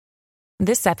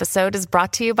This episode is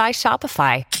brought to you by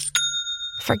Shopify.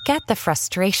 Forget the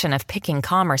frustration of picking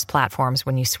commerce platforms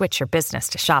when you switch your business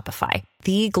to Shopify,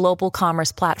 the global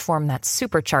commerce platform that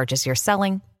supercharges your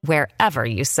selling wherever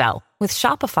you sell. With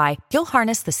Shopify, you'll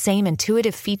harness the same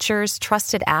intuitive features,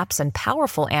 trusted apps, and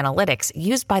powerful analytics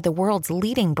used by the world's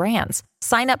leading brands.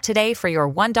 Sign up today for your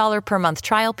 $1 per month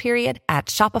trial period at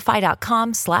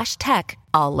shopify.com/tech,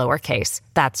 all lowercase.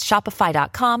 That's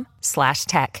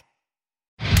shopify.com/tech.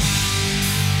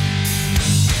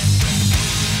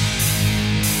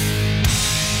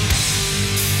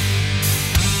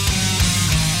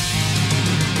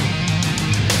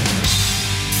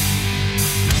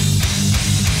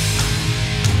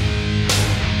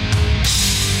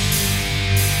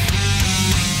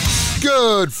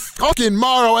 Good fucking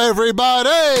morrow,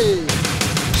 everybody!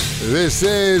 This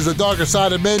is The Darker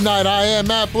Side of Midnight. I am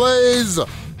Matt Blaze,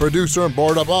 producer and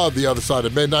board up of The Other Side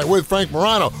of Midnight with Frank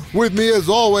Morano. With me, as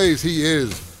always, he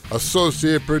is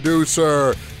associate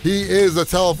producer. He is the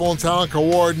telephone talent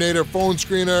coordinator, phone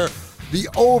screener, the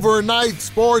overnight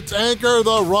sports anchor,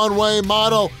 the runway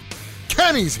model.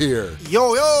 Kenny's here.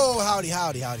 Yo, yo, howdy,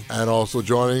 howdy, howdy. And also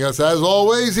joining us, as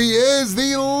always, he is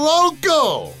the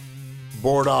local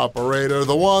board operator,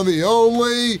 the one, the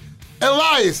only,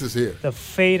 Elias is here. The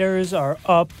Faders are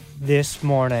up this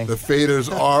morning. The Faders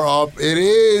are up. It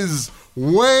is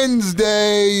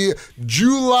Wednesday,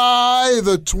 July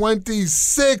the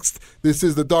 26th. This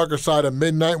is The Darker Side of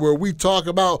Midnight, where we talk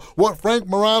about what Frank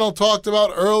Morano talked about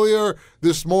earlier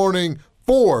this morning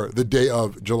for the day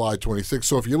of July 26th.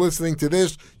 So if you're listening to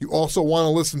this, you also want to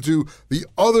listen to The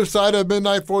Other Side of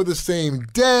Midnight for the same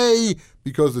day,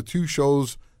 because the two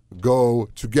shows go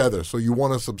together. So you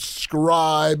want to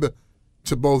subscribe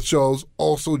to both shows.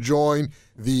 Also join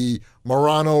the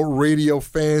Morano Radio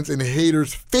Fans and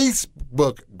Haters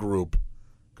Facebook group,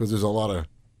 because there's a lot of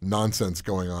nonsense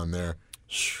going on there,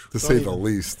 to say the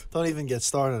least. Don't even get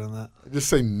started on that. Just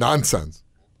say nonsense.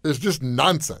 There's just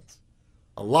nonsense.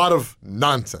 A lot of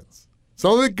nonsense.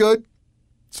 Some of it good,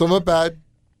 some of it bad,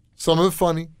 some of it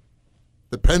funny.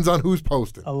 Depends on who's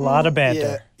posting. A lot of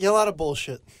banter. Yeah, a lot of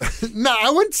bullshit. No, I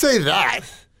wouldn't say that.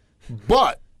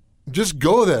 But just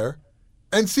go there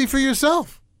and see for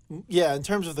yourself. Yeah, in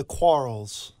terms of the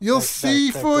quarrels. You'll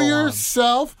see for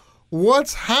yourself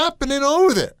what's happening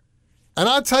over there. And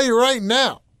I'll tell you right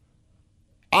now,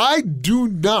 I do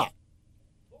not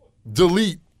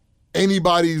delete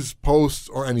anybody's posts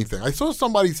or anything. I saw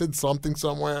somebody said something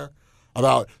somewhere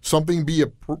about something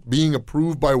being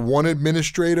approved by one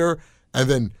administrator and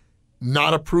then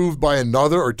not approved by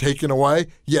another or taken away.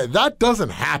 Yeah, that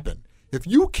doesn't happen. If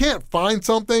you can't find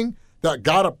something that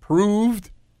got approved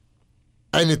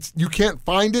and you can't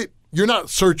find it, you're not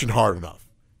searching hard enough,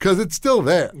 because it's still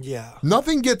there. Yeah.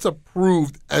 Nothing gets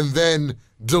approved and then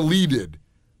deleted,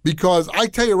 because I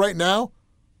tell you right now,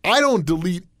 I don't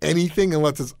delete anything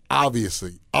unless it's obvious.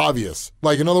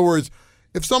 Like, in other words,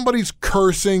 if somebody's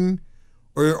cursing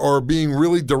or being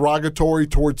really derogatory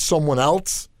towards someone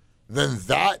else, then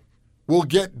that will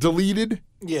get deleted.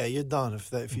 Yeah, you're done if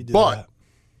you do that. But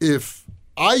if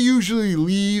I usually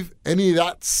leave any of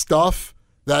that stuff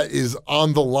that is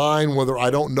on the line, whether I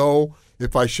don't know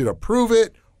if I should approve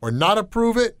it or not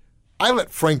approve it, I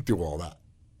let Frank do all that.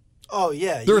 Oh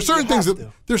yeah, there are certain things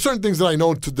that I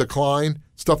know to decline,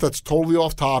 stuff that's totally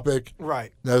off topic.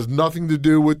 Right. That has nothing to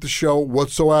do with the show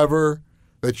whatsoever.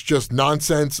 That's just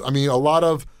nonsense. I mean, a lot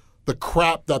of the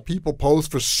crap that people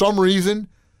post, for some reason,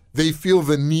 they feel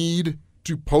the need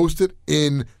to post it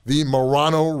in the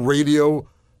Morano Radio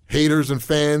Haters and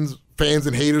Fans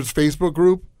and Haters Facebook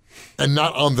group and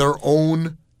not on their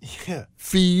own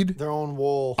feed. Their own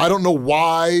wall. I don't know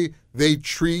why they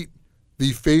treat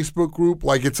the Facebook group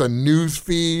like it's a news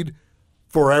feed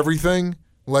for everything.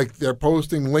 Like, they're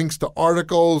posting links to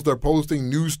articles, they're posting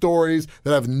news stories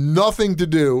that have nothing to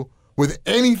do with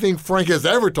anything Frank has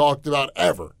ever talked about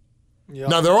ever. Yep.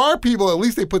 Now, there are people, at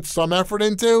least they put some effort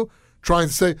into trying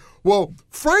to say, well,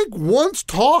 Frank once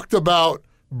talked about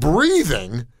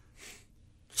breathing,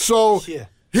 so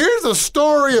here's a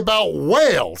story about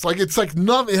whales. Like, it's like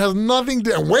nothing, it has nothing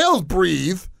to, and whales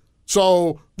breathe,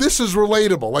 so this is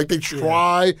relatable. Like, they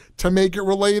try to make it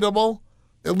relatable.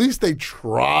 At least they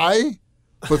try,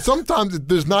 but sometimes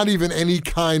there's not even any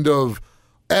kind of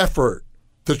effort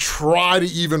to try to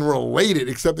even relate it,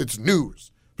 except it's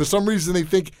news. For some reason, they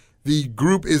think the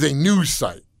group is a news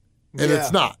site, and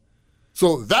it's not.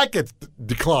 So that gets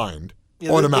declined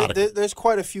automatically. There's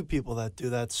quite a few people that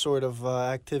do that sort of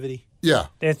activity. Yeah.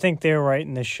 They think they're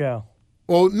writing the show.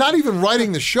 Well, not even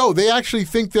writing the show. They actually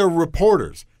think they're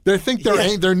reporters. They think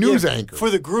they're news anchors. For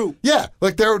the group. Yeah,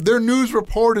 like they're news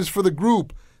reporters for the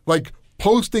group, like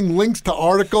posting links to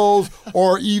articles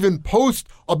or even post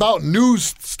about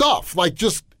news stuff, like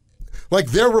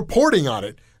they're reporting on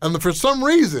it. And for some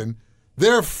reason,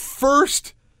 their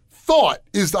first thought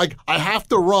is like, I have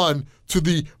to run to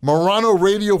the Marano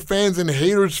Radio Fans and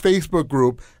Haters Facebook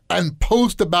group and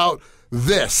post about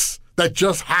this that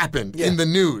just happened in the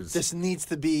news. This needs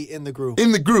to be in the group.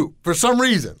 In the group, for some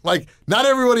reason. Like, not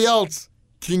everybody else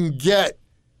can get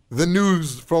the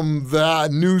news from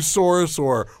that news source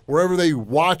or wherever they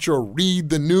watch or read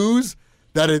the news,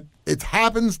 that it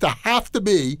happens to have to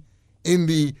be in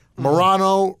the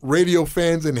Marano Radio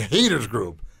Fans and Haters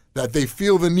group, that they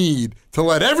feel the need to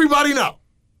let everybody know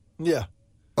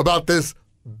about this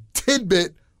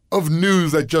tidbit of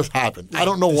news that just happened. I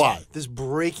don't know why. This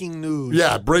breaking news.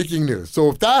 Yeah, breaking news. So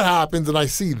if that happens and I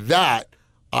see that,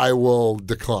 I will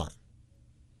decline.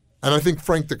 And I think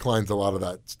Frank declines a lot of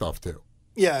that stuff too.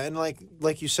 Yeah, and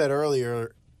like you said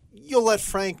earlier, you'll let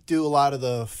Frank do a lot of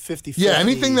the 50-50. Yeah,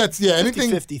 anything that's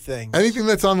 50-50 things. Anything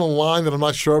that's on the line that I'm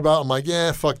not sure about, I'm like,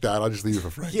 yeah, fuck that. I'll just leave it for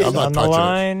Frank. Yeah, I'm not on touching the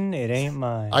line, it ain't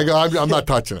mine. I'm not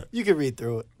touching it. You can read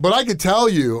through it. But I could tell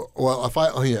you, well, I'm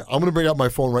going to bring up my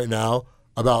phone right now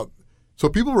about, so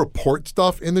people report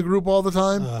stuff in the group all the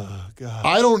time. Oh, God.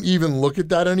 I don't even look at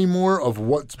that anymore of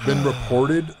what's been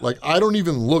reported. Like, I don't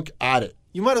even look at it.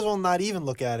 You might as well not even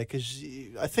look at it, because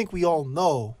I think we all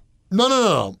know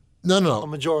No. a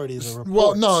majority of the reports.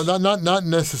 Well, no, not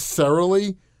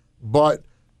necessarily. But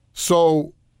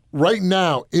so right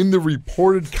now in the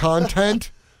reported content,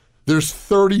 there's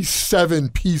 37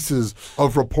 pieces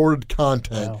of reported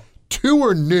content. Wow. 2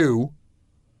 are new.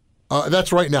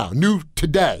 That's right now, new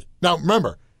today. Now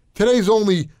remember, today's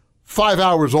only 5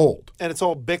 hours old. And it's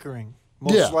all bickering,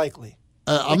 most likely.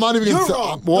 I'm not even. You're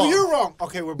wrong. Well, no, you're wrong.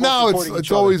 Okay, we're both no, reporting it's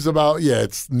each other. always about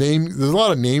it's name. There's a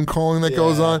lot of name calling that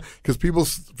goes on because people,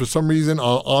 for some reason,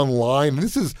 online.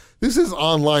 This is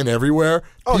online everywhere.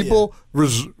 Oh, People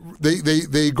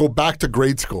they go back to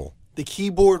grade school. The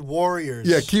keyboard warriors.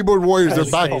 Yeah, keyboard warriors. They're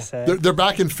As back. they say. They're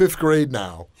back in 5th grade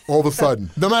now. All of a sudden,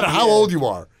 no matter how old you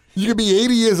are, you could be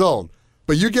 80 years old,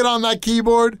 but you get on that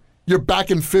keyboard, you're back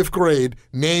in 5th grade.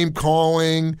 Name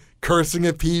calling. Cursing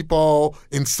at people,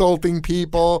 insulting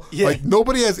people. Yeah. Like,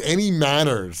 nobody has any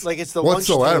manners. Like it's the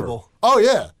whatsoever. lunch table. Oh,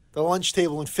 yeah. The lunch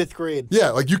table in 5th grade. Yeah,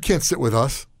 like you can't sit with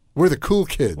us. We're the cool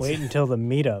kids. Wait until the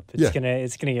meetup.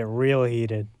 It's gonna get real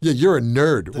heated. Yeah, you're a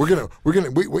nerd. We're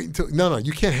gonna wait until no,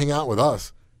 you can't hang out with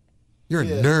us. You're a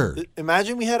nerd.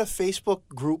 Imagine we had a Facebook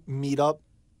group meetup.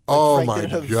 Oh Frank my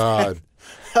did an God. event.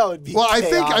 That would be Well,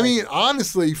 chaotic.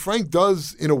 honestly, Frank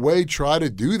does, in a way, try to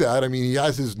do that. I mean, he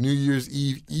has his New Year's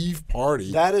Eve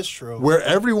party That is true. where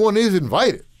everyone is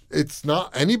invited. It's not,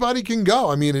 anybody can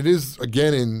go. I mean, it is,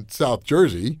 again, in South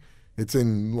Jersey. It's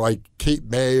in, like, Cape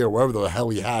May or wherever the hell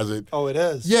he has it. Oh, it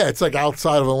is? Yeah, it's, like,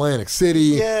 outside of Atlantic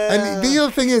City. Yeah. And the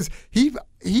other thing is,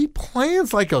 he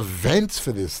plans, like, events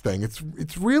for this thing.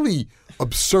 It's really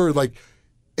absurd. Like,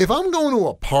 if I'm going to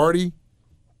a party,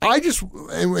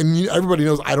 and everybody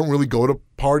knows I don't really go to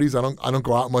parties. I don't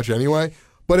go out much anyway.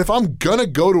 But if I'm gonna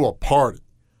go to a party,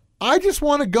 I just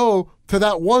want to go to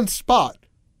that one spot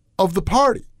of the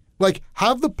party. Like,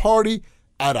 have the party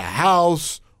at a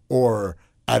house or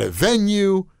at a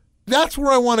venue. That's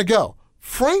where I want to go.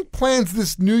 Frank plans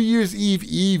this New Year's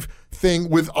Eve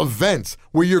thing with events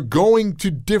where you're going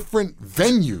to different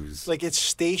venues. Like it's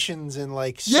stations in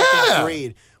like 2nd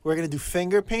grade. We're going to do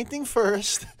finger painting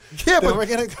first. Yeah, then we're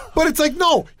gonna go. But it's like,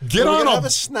 no, get on have a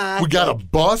snack. We got a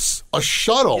bus, a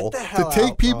shuttle Get the to hell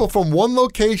take out, people bro. from one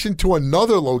location to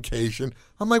another location.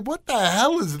 I'm like, what the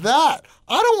hell is that?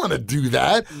 I don't want to do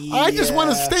that. I just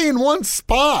want to Yeah. stay in one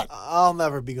spot. I'll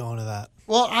never be going to that.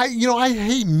 Well, I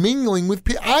hate mingling with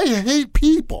people. I hate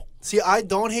people. See, I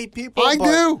don't hate people. I but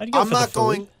do. I'd go I'm for the not food.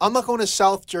 going. I'm not going to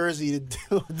South Jersey to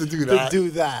do that. To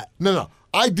do that. No.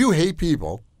 I do hate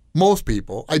people. Most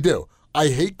people. I do. I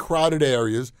hate crowded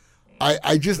areas. I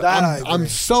That I I'm agree.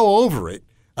 so over it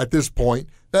at this point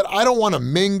that I don't want to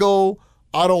mingle.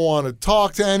 I don't want to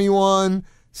talk to anyone.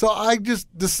 So I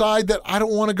just decide that I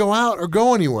don't want to go out or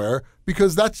go anywhere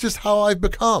because that's just how I've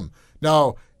become.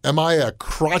 Now, am I a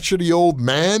crotchety old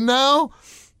man now?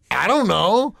 I don't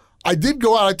know. I did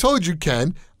go out. I told you,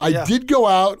 Ken. I did go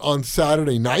out on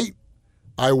Saturday night.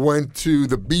 I went to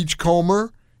the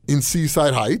Beachcomber in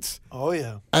Seaside Heights. Oh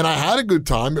yeah. And I had a good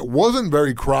time. It wasn't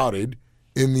very crowded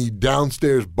in the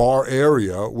downstairs bar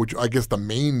area, which I guess the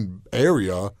main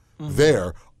area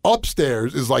there.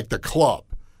 Upstairs is like the club.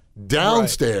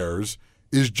 Downstairs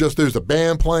is just, there's a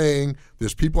band playing,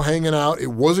 there's people hanging out. It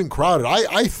wasn't crowded.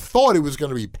 I thought it was going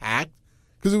to be packed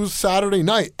because it was Saturday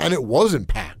night, and it wasn't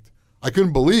packed. I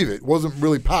couldn't believe it. It wasn't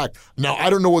really packed. Now, I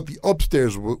don't know what the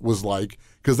upstairs was like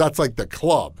because that's like the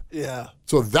club. Yeah.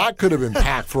 So that could have been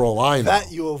packed for all I know.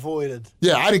 That you avoided.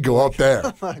 Yeah, I didn't go up there.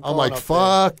 I'm like, up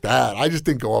fuck that. I just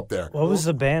didn't go up there. What was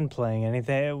the band playing?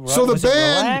 Anything? So the was band,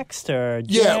 it relaxed or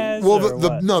jazz? Yeah, well, or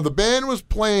what? the band was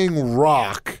playing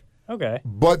rock. Okay.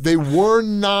 But they were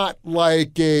not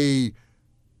like a.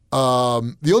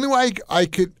 The only way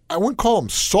I wouldn't call them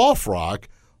soft rock,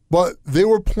 but they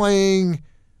were playing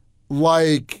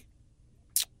like.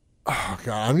 Oh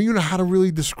God, I don't even know how to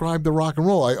really describe the rock and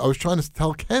roll. I was trying to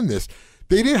tell Ken this.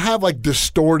 They didn't have like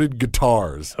distorted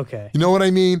guitars. Okay. You know what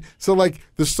I mean? So like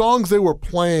the songs they were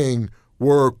playing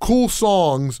were cool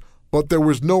songs, but there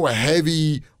was no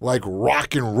heavy like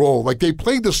rock and roll. Like they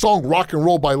played the song Rock and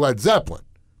Roll by Led Zeppelin.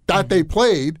 That they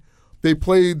played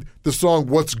the song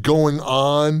What's Going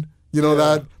On, you know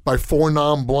that, by Four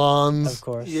Non Blondes. Of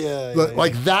course. Yeah.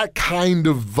 Like that kind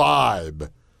of vibe.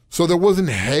 So there wasn't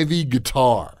heavy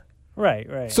guitar.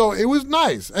 Right. So it was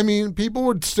nice. I mean, people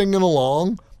were singing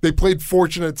along. They played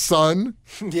Fortunate Son,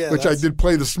 which I did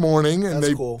play this morning, and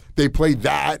cool. They played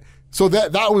that. So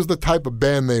that was the type of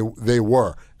band they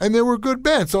were. And they were a good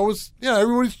band. So it was,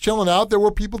 everybody's chilling out. There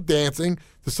were people dancing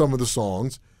to some of the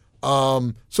songs.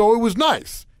 So it was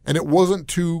nice. And it wasn't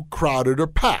too crowded or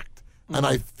packed. Mm-hmm. And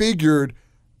I figured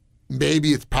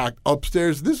maybe it's packed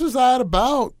upstairs. This was at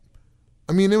about,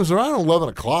 it was around 11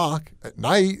 o'clock at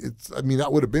night.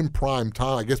 That would have been prime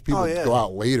time. I guess people go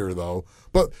out later, though.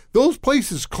 But those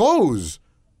places close.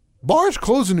 Bars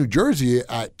close in New Jersey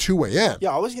at 2 a.m.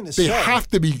 Yeah, I was going to say. They have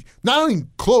to be not only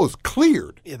closed,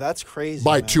 cleared. Yeah, that's crazy.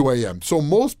 By 2 a.m. So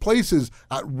most places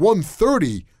at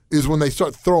 1:30 is when they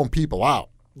start throwing people out.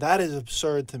 That is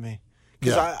absurd to me.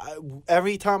 Because I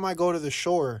every time I go to the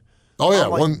shore, oh yeah,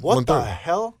 I'm like, what the 1:30.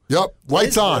 hell? Yep,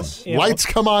 lights on. Yeah. Lights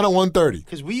come on at 1:30.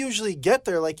 Because we usually get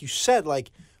there, like you said,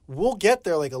 we'll get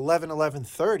there like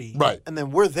 11:30. Right. And then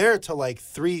we're there till like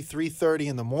 3:30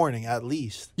 in the morning at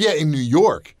least. Yeah, in New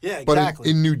York. Yeah, exactly. But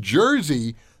in New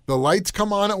Jersey, the lights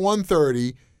come on at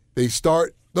 1:30. They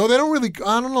start. No, they don't really.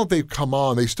 I don't know if they come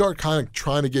on. They start kind of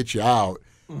trying to get you out.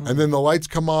 Mm-hmm. And then the lights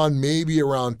come on maybe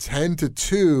around 10 to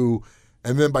 2.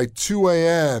 And then by 2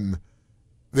 a.m.,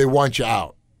 they want you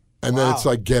out. And then it's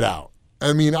like, get out.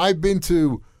 I've been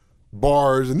to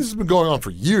bars, and this has been going on for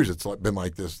years. It's been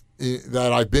like this,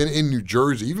 that I've been in New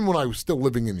Jersey. Even when I was still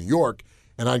living in New York,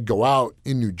 and I'd go out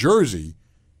in New Jersey,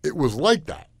 it was like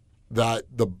that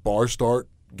the bars start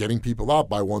getting people out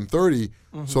by 1:30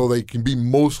 so they can be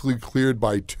mostly cleared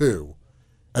by 2.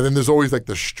 And then there's always like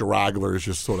the stragglers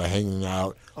just sort of hanging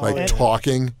out,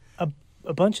 talking.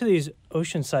 A bunch of these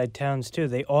oceanside towns too.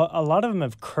 A lot of them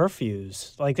have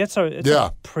curfews. Like it's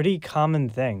a pretty common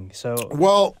thing. So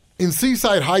well, in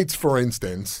Seaside Heights, for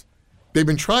instance, they've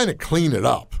been trying to clean it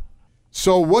up.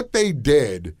 So what they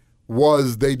did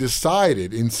was they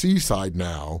decided in Seaside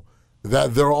now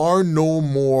that there are no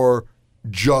more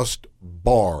just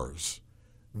bars.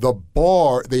 The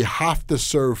bar, they have to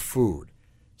serve food.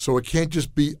 So it can't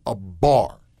just be a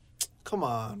bar. Come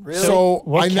on, really? So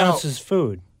what counts as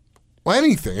food? Well,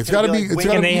 anything. It's got to be.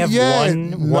 Can they have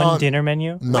one dinner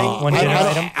menu? No, one dinner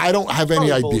item. I don't have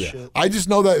any idea. Bullshit. I just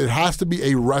know that it has to be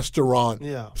a restaurant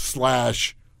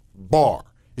 / bar.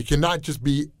 It cannot just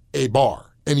be a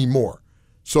bar anymore.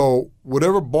 So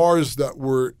whatever bars that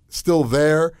were still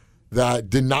there that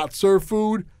did not serve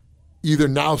food, either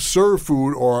now serve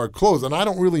food or are closed. And I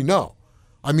don't really know.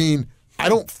 I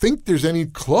don't think there's any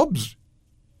clubs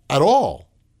at all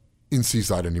in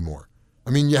Seaside anymore.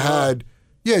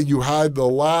 You had the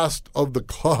last of the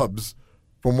clubs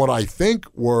from what I think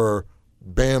were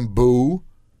Bamboo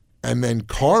and then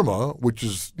Karma, which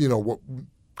is, what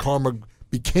Karma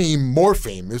became more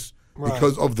famous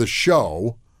because of the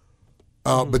show.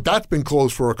 But that's been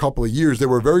closed for a couple of years. They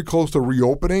were very close to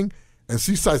reopening, and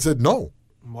Seaside said no.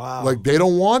 Wow. Like, they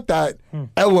don't want that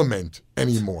element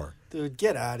anymore. Dude,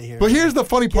 get out of here. But here's the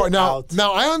funny part. Now, Get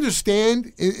out. I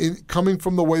understand coming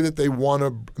from the way that they want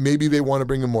to, maybe they want to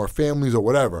bring in more families or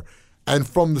whatever. And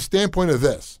from the standpoint of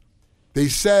this, they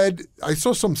said, I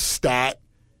saw some stat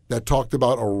that talked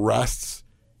about arrests,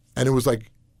 and it was like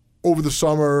over the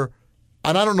summer,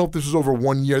 and I don't know if this was over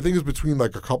 1 year. I think it was between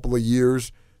like a couple of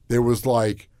years. There was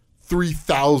like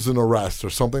 3,000 arrests or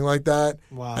something like that.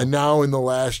 Wow. And now in the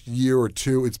last year or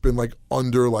two, it's been like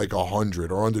under like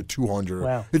 100 or under 200.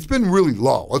 Wow. It's been really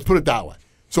low. Let's put it that way.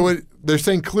 So they're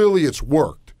saying clearly it's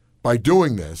worked by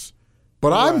doing this.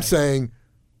 But I'm saying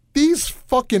these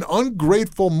fucking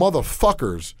ungrateful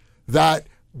motherfuckers that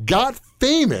got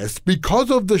famous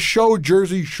because of the show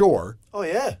Jersey Shore. Oh,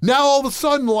 yeah. Now all of a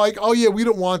sudden like, oh yeah, we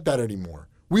don't want that anymore.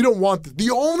 We don't want the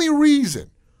only reason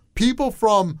people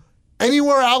from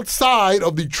anywhere outside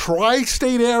of the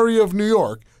tri-state area of New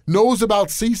York knows about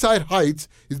Seaside Heights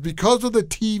is because of the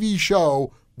TV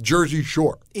show Jersey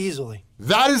Shore. Easily.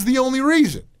 That is the only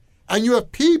reason. And you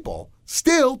have people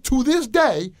still to this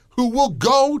day who will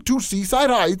go to Seaside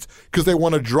Heights because they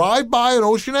want to drive by on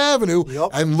Ocean Avenue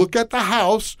and look at the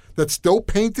house that's still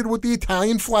painted with the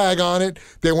Italian flag on it.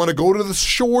 They want to go to the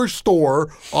Shore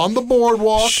store on the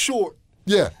boardwalk. Sure.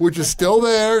 Yeah, which is still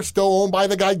there, still owned by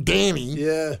the guy Danny.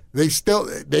 Yeah.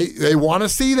 They want to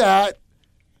see that,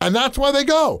 and that's why they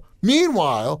go.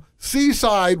 Meanwhile,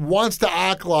 Seaside wants to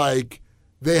act like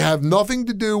they have nothing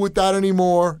to do with that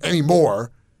anymore,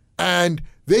 and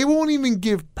they won't even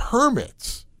give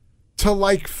permits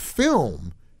to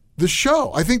film the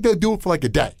show. I think they'll do it for a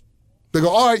day. They go,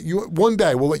 all right, one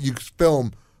day we'll let you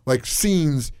film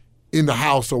scenes in the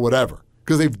house or whatever,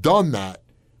 because they've done that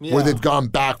where they've gone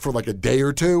back for a day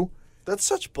or two. That's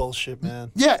such bullshit,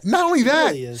 man. Yeah, not only that.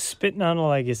 It really is. Spitting on a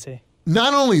legacy.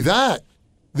 Not only that,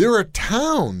 there are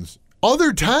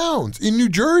other towns in New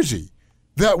Jersey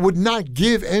that would not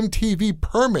give MTV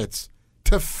permits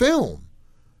to film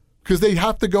because they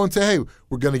have to go and say, hey,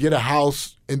 we're going to get a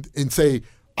house and say,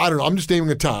 I don't know, I'm just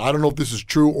naming a town. I don't know if this is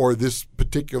true or this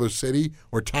particular city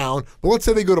or town, but let's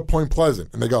say they go to Point Pleasant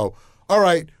and they go, all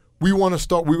right, we're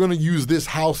going to use this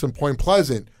house in Point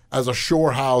Pleasant as a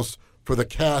shore house for the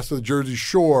cast of the Jersey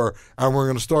Shore, and we're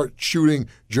going to start shooting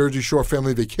Jersey Shore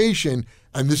Family Vacation,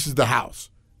 and this is the house.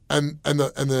 And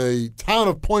the town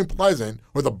of Point Pleasant,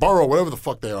 or the borough, whatever the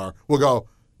fuck they are, will go,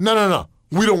 no,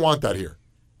 we don't want that here.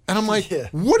 And I'm like,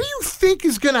 what do you think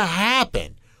is going to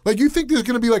happen? You think there's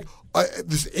going to be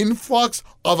this influx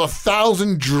of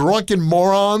 1,000 drunken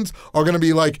morons are going to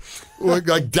be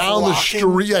down the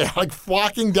street,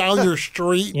 flocking down your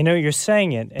street? You're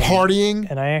saying it. Partying.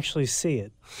 And I actually see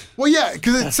it. Well, yeah,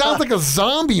 because it sounds like a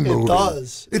zombie movie. It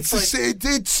does.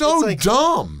 It's so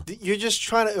dumb. You're just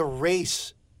trying to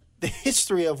erase the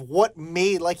history of what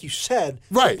made, like you said,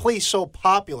 the place so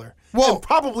popular. Well, and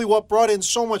probably what brought in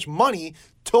so much money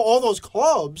to all those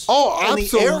clubs in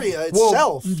the area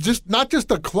itself. Not just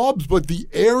the clubs, but the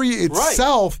area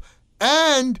itself. Right.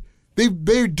 And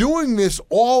they're doing this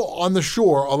all on the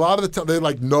shore. A lot of the time,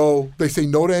 they say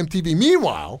no to MTV.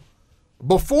 Meanwhile,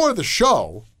 before the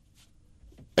show,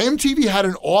 MTV had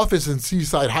an office in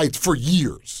Seaside Heights for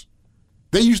years.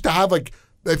 They used to have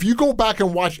if you go back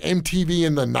and watch MTV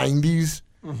in the 90s,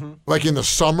 in the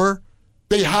summer,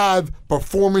 they had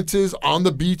performances on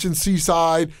the beach in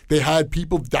Seaside. They had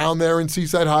people down there in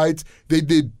Seaside Heights. They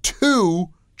did 2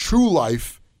 True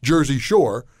Life Jersey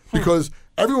Shore because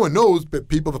everyone knows that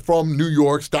people from New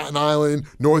York, Staten Island,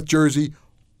 North Jersey,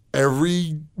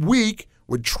 every week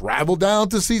would travel down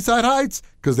to Seaside Heights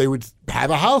because they would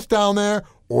have a house down there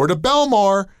or to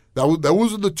Belmar.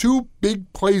 Those are the 2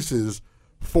 big places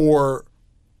for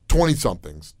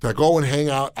 20-somethings to go and hang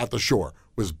out at the shore.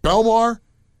 Was Belmar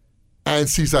and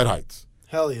Seaside Heights.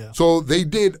 Hell yeah. So they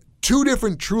did 2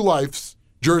 different True Lifes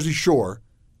Jersey Shore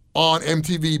on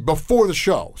MTV before the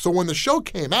show. So when the show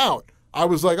came out, I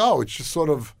was like, oh, it's just sort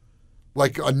of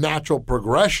like a natural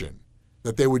progression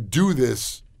that they would do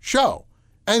this show.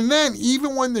 And then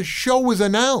even when the show was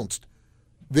announced,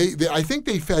 I think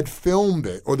they had filmed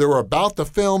it, or they were about to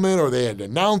film it, or they had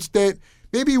announced it.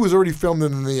 Maybe it was already filmed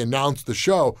and then they announced the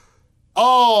show.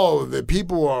 Oh, the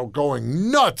people are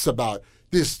going nuts about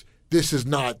this. This is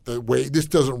not the way. This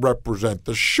doesn't represent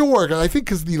the shore. I think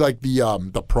because the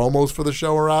promos for the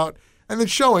show are out, and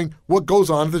it's showing what goes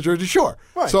on at the Jersey Shore.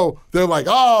 Right. So they're like,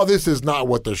 oh, this is not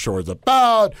what the shore is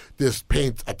about. This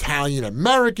paints Italian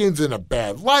Americans in a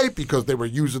bad light because they were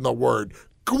using the word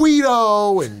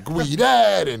Guido and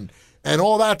Guidette and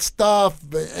all that stuff.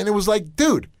 And it was like,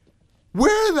 dude,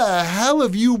 where the hell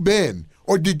have you been?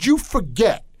 Or did you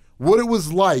forget what it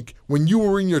was like when you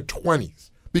were in your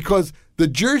 20s? Because the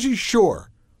Jersey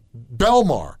Shore,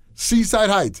 Belmar, Seaside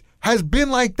Heights has been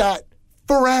like that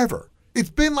forever. It's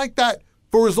been like that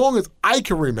for as long as I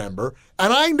can remember.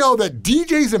 And I know that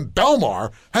DJs in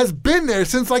Belmar has been there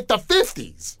since the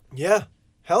 50s. Yeah.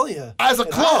 Hell yeah. As a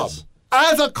club.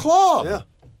 As a club. Yeah.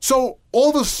 So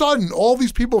all of a sudden, all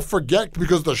these people forget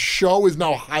because the show is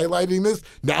now highlighting this.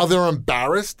 Now they're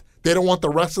embarrassed. They don't want the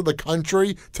rest of the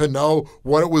country to know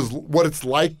what it's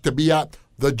like to be at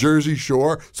the Jersey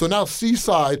Shore. So now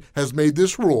Seaside has made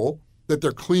this rule that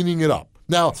they're cleaning it up.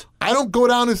 Now, I don't go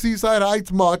down to Seaside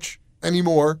Heights much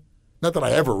anymore. Not that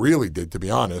I ever really did, to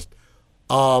be honest.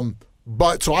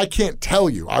 But so I can't tell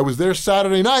you. I was there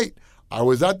Saturday night. I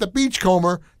was at the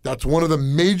Beachcomber. That's one of the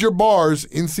major bars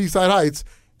in Seaside Heights.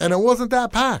 And it wasn't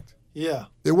that packed. Yeah.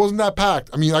 It wasn't that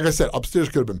packed. I mean, like I said, upstairs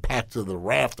could have been packed to the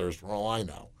rafters for all I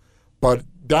know. But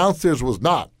downstairs was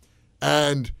not.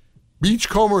 And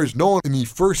Beachcomber is known in the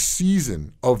first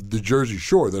season of the Jersey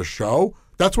Shore, the show.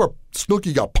 That's where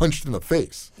Snooki got punched in the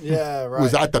face. Yeah, right.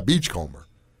 Was at the Beachcomber.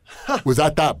 Was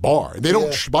at that bar. They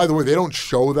don't. By the way, they don't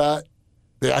show that.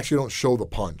 They actually don't show the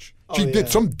punch. She did.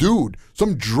 Some dude,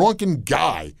 some drunken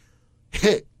guy,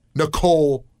 hit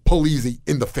Nicole Polizzi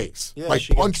in the face. Yeah, like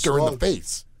punched her in the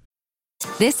face.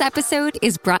 This episode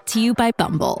is brought to you by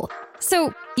Bumble.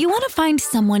 So, you want to find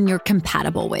someone you're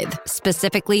compatible with,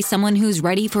 specifically someone who's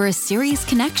ready for a serious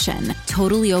connection,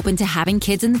 totally open to having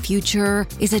kids in the future,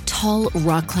 is a tall,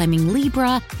 rock-climbing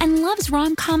Libra, and loves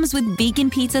rom-coms with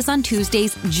vegan pizzas on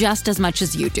Tuesdays just as much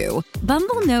as you do.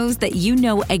 Bumble knows that you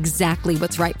know exactly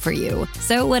what's right for you.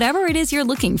 So whatever it is you're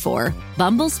looking for,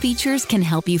 Bumble's features can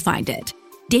help you find it.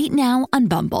 Date now on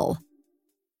Bumble.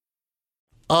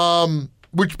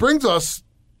 Which brings us,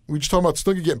 we just talking about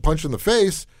Snooki getting punched in the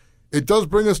face. It does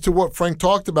bring us to what Frank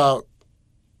talked about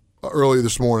earlier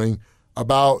this morning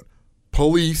about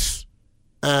police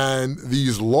and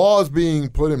these laws being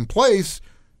put in place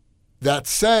that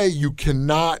say you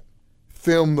cannot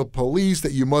film the police,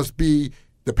 that you must be,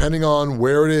 depending on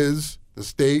where it is, the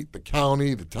state, the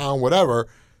county, the town, whatever,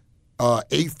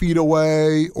 8 feet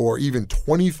away or even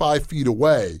 25 feet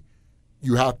away,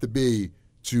 you have to be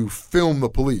to film the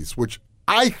police, which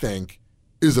I think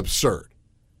is absurd.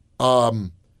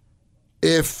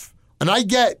 And I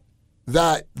get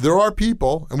that there are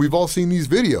people, and we've all seen these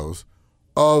videos,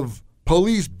 of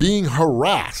police being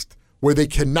harassed where they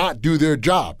cannot do their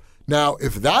job. Now,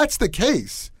 if that's the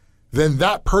case, then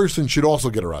that person should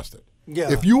also get arrested.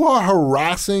 Yeah. If you are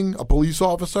harassing a police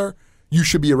officer, you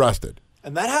should be arrested.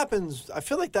 And that happens, I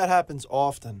feel like that happens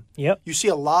often. Yep. You see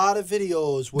a lot of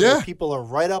videos where people are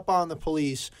right up on the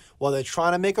police while they're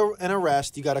trying to make an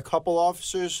arrest. You got a couple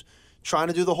officers trying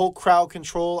to do the whole crowd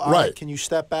control. All right. Can you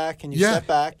step back? Can you step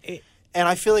back? And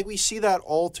I feel like we see that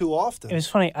all too often. It was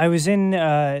funny. I was in,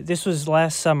 this was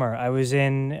last summer. I was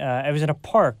in a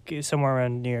park somewhere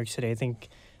around New York City. I think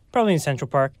probably in Central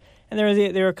Park. And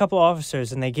there were a couple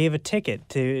officers, and they gave a ticket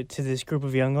to this group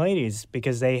of young ladies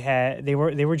because they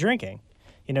were drinking.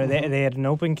 You know, they had an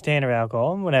open container of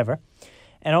alcohol and whatever.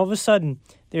 And all of a sudden,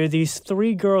 there are these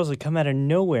 3 girls that come out of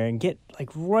nowhere and get like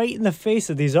right in the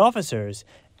face of these officers.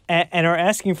 And are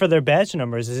asking for their badge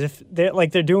numbers as if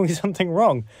they're doing something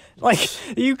wrong. Like,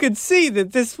 you could see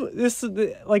that this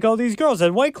like all these girls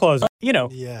had White Claws. You know,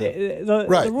 the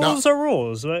rules are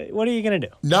rules. What are you going to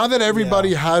do? Now that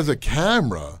everybody has a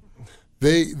camera,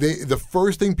 the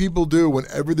first thing people do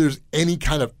whenever there's any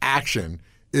kind of action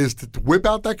is to whip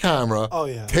out that camera,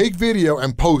 take video,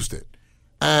 and post it.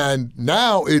 And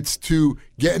now it's to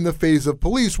get in the face of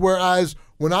police, whereas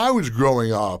when I was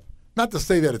growing up, not to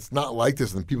say that it's not like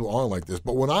this and people aren't like this,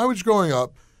 but when I was growing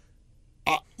up,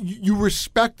 you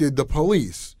respected the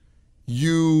police.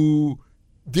 You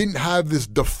didn't have this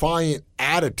defiant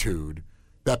attitude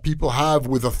that people have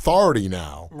with authority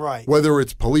now. Right. Whether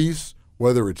it's police,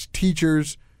 whether it's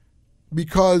teachers,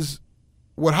 because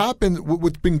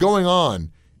what's been going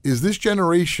on is this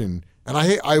generation, and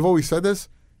I've always said this,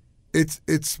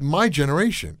 it's my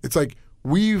generation. It's like,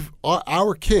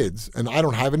 our kids, and I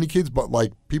don't have any kids, but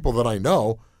like people that I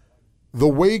know, the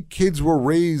way kids were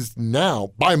raised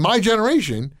now by my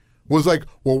generation was like,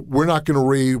 well, we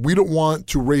don't want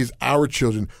to raise our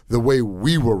children the way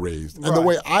we were raised. And the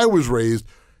way I was raised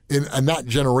in that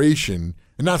generation,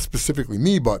 and not specifically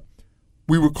me, but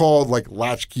we were called like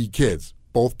latchkey kids.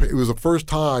 It was the first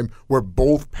time where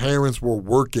both parents were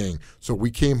working. So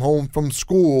we came home from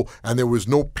school and there was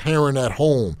no parent at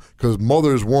home because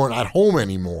mothers weren't at home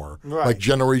anymore, like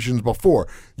generations before.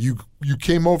 You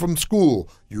came home from school.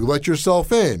 You let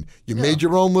yourself in. You made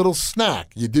your own little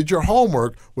snack. You did your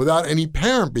homework without any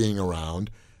parent being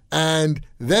around. And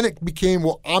then it became,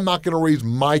 well, I'm not going to raise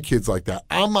my kids like that.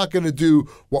 I'm not going to do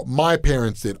what my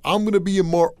parents did. I'm going to be a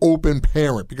more open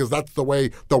parent because that's the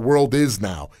way the world is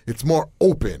now. It's more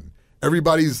open.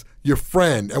 Everybody's your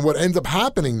friend. And what ends up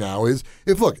happening now is,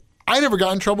 I never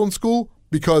got in trouble in school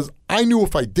because I knew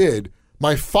if I did,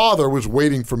 my father was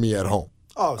waiting for me at home.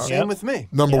 Oh, same with me.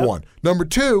 Number one. Number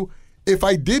two, if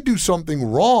I did do something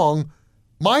wrong,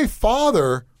 my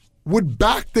father would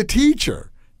back the teacher.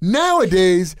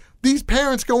 Nowadays, these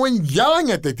parents go in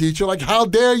yelling at the teacher like, how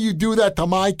dare you do that to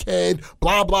my kid,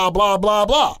 blah, blah, blah, blah,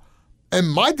 blah. And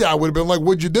my dad would have been like,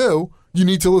 what'd you do? You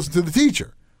need to listen to the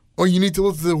teacher. Or you need to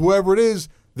listen to whoever it is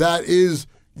that is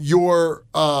your,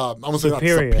 I'm going to say not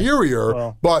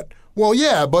superior, but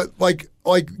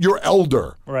like your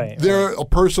elder. Right. They're a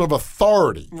person of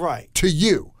authority. Right. To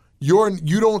you. You're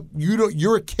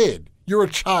a kid. You're a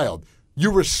child.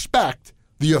 You respect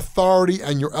the authority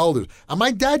and your elders. And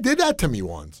my dad did that to me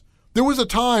once. There was a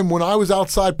time when I was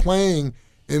outside playing,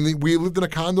 we lived in a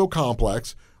condo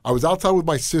complex. I was outside with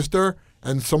my sister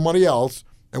and somebody else,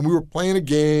 and we were playing a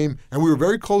game, and we were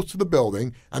very close to the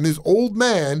building, and this old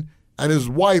man and his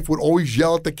wife would always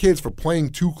yell at the kids for playing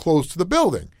too close to the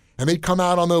building. And they'd come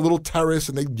out on their little terrace,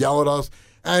 and they'd yell at us.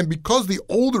 And because the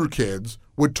older kids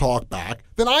would talk back,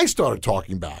 then I started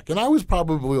talking back. And I was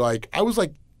probably like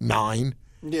 9.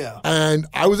 Yeah. And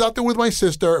I was out there with my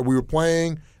sister, and we were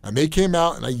playing, and they came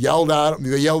out, and I yelled at them.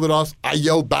 They yelled at us. I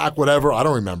yelled back, whatever. I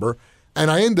don't remember. And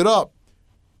I ended up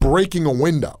breaking a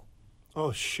window.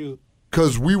 Oh, shoot.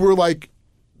 Because we were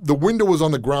the window was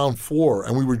on the ground floor,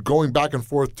 and we were going back and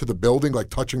forth to the building,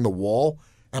 touching the wall.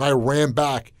 And I ran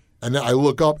back, and then I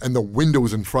look up, and the window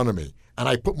was in front of me. And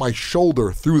I put my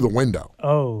shoulder through the window.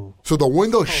 Oh. So the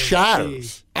window shatters.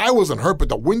 Geez. I wasn't hurt, but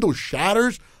the window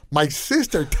shatters. My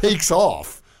sister takes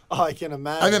off. Oh, I can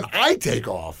imagine. And then I take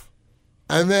off.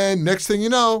 And then next thing you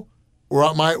know, we're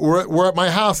at my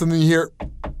house, and then you hear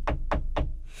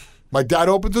my dad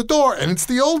opens the door, and it's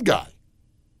the old guy.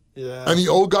 Yeah. And the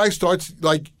old guy starts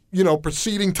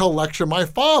proceeding to lecture my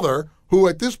father, who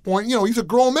at this point, he's a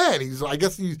grown man.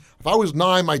 If I was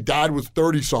 9, my dad was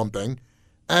 30 something.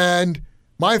 And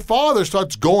my father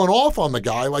starts going off on the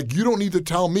guy, you don't need to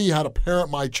tell me how to parent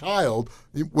my child,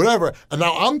 whatever. And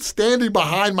now I'm standing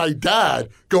behind my dad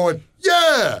going,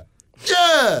 yeah,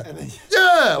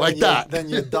 that. Then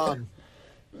you're done.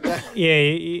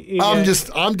 Yeah. I'm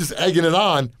just egging it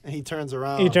on. And he turns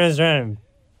around. He turns around and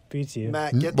beats you.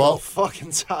 Matt, get the fuck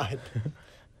inside.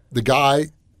 The guy,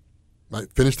 I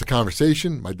finished the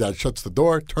conversation. My dad shuts the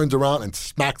door, turns around, and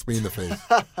smacks me in the face.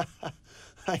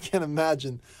 I can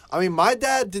imagine. I mean, my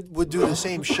dad would do the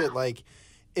same shit.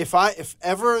 If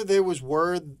ever there was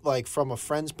word from a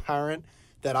friend's parent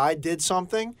that I did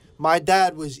something, my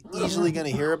dad was easily going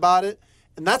to hear about it.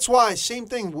 And that's why, same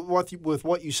thing with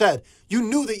what you said. You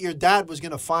knew that your dad was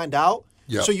going to find out.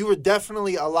 Yep. So you were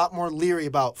definitely a lot more leery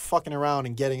about fucking around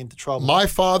and getting into trouble. My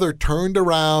father turned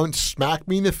around, smacked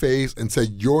me in the face, and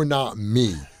said, "You're not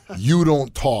me. You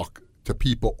don't talk to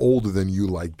people older than you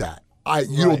like that.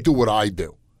 You don't do what I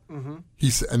do." Mm-hmm. He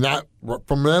said, and that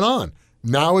from then on.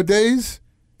 Nowadays,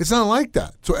 it's not like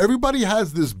that. So everybody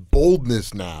has this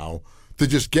boldness now to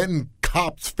just get in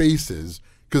cops' faces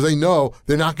because they know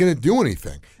they're not going to do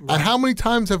anything. Right. And how many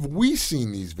times have we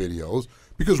seen these videos?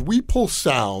 Because we pull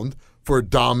sound for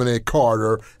Dominic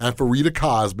Carter and for Rita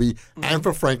Cosby and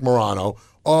for Frank Morano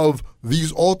of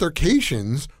these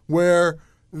altercations where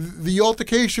the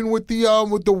altercation with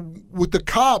the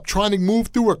cop trying to move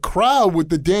through a crowd with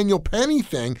the Daniel Penny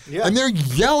thing, and they're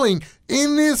yelling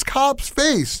in this cop's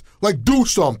face, do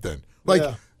something.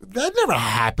 That never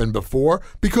happened before,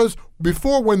 because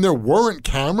before, when there weren't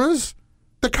cameras,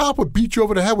 the cop would beat you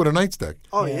over the head with a nightstick.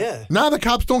 Oh, yeah. Now the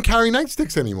cops don't carry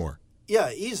nightsticks anymore.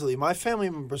 Yeah, easily. My family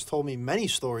members told me many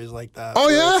stories like that. Oh,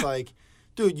 yeah? It's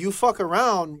dude, you fuck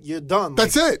around, you're done.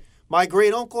 That's it. My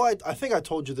great uncle, I think I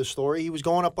told you this story. He was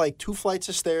going up 2 flights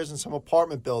of stairs in some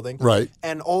apartment building. Right.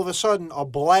 And all of a sudden, a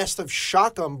blast of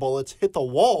shotgun bullets hit the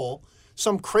wall.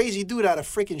 Some crazy dude had a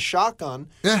freaking shotgun.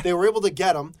 Yeah. They were able to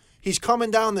get him. He's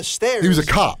coming down the stairs. He was a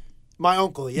cop. My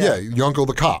uncle, yeah. Yeah, your uncle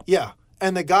the cop. Yeah.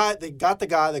 And they got the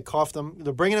guy that cuffed him.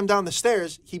 They're bringing him down the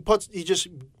stairs. He just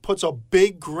puts a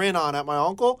big grin on at my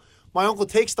uncle. My uncle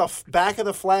takes the back of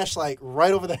the flashlight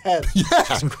right over the head. Yeah.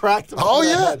 Just cracked him. Oh,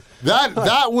 yeah.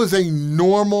 That was a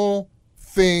normal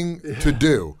thing to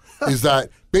do. Is that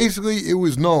basically it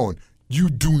was known. You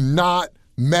do not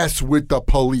mess with the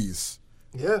police.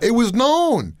 Yeah. It was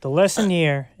known. The lesson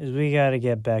here is we got to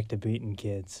get back to beating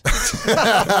kids.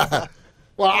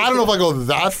 Well, I don't know if I go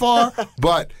that far,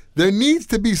 but there needs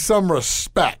to be some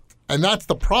respect. And that's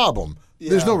the problem.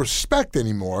 Yeah. There's no respect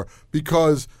anymore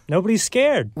because... Nobody's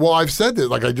scared. Well, I've said this.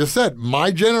 Like I just said,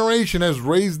 my generation has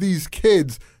raised these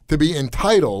kids to be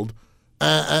entitled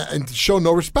and to show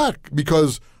no respect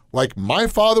because... my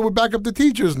father would back up the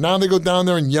teachers. Now they go down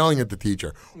there and yelling at the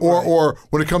teacher. Or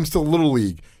when it comes to Little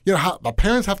League, the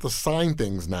parents have to sign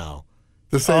things now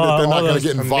to say that they're not going to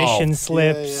get involved. Permission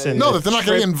slips. And no, that they're not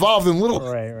going to get involved in Little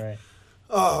League. Right.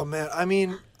 Oh, man. I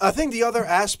mean, I think the other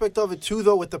aspect of it, too,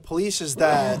 though, with the police is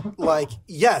that,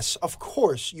 yes, of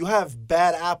course, you have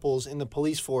bad apples in the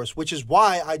police force, which is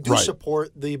why I do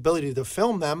support the ability to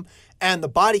film them and the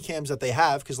body cams that they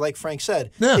have, because like Frank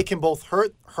said, it can both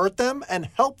hurt them and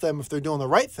help them if they're doing the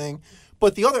right thing.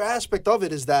 But the other aspect of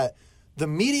it is that the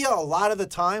media, a lot of the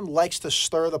time, likes to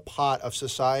stir the pot of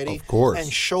society. Of course.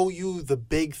 And show you the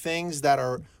big things that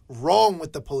are wrong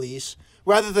with the police,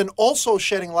 rather than also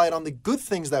shedding light on the good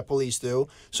things that police do.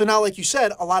 So now, like you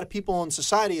said, a lot of people in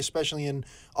society, especially in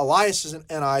Elias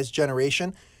and I's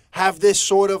generation, have this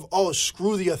sort of,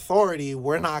 screw the authority.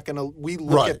 We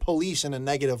look at police in a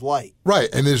negative light. Right.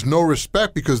 And there's no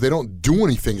respect because they don't do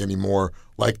anything anymore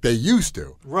like they used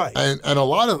to. Right. And a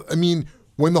lot of,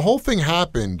 when the whole thing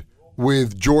happened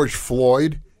with George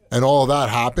Floyd and all that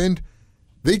happened,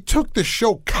 they took the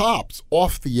show Cops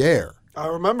off the air. I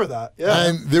remember that, yeah.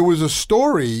 And there was a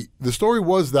story. The story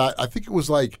was that I think it was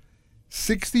like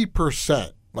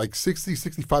 60%, like 60,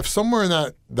 65, somewhere in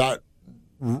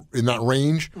that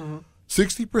range.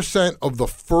 60% of the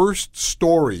first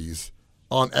stories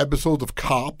on episodes of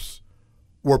Cops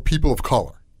were people of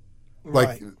color.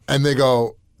 Like, and they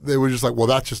were just like, well,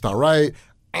 that's just not right.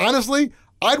 Honestly,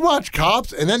 I'd watch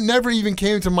Cops, and that never even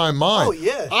came to my mind. Oh,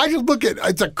 yeah. I just look at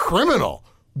it's a criminal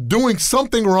doing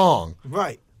something wrong.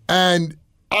 Right. And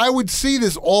I would see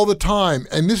this all the time.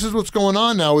 And this is what's going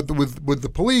on now with the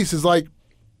police is like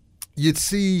you'd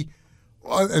see,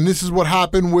 and this is what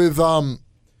happened with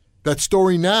that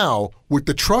story now with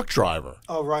the truck driver.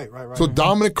 Oh, right. So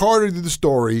Dominic Carter did the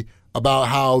story about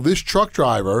how this truck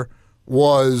driver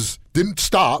didn't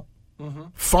stop,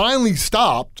 finally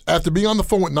stopped after being on the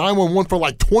phone with 911 for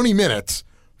like 20 minutes,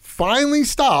 finally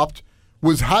stopped,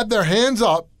 had their hands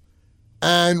up,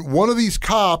 and one of these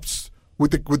cops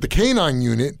with the canine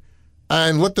unit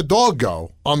and let the dog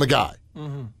go on the guy,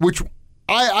 which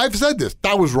I've said this,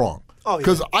 that was wrong. Oh, yeah.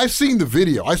 Because I've seen the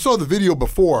video. I saw the video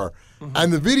before,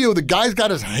 and the video, the guy's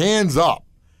got his hands up,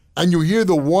 and you hear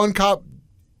the one cop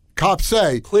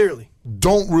say, clearly,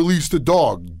 don't release the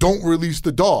dog, don't release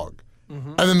the dog.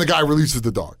 And then the guy releases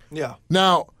the dog. Yeah.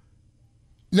 Now,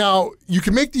 you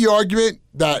can make the argument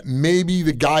that maybe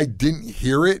the guy didn't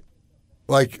hear it,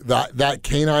 like that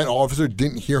canine officer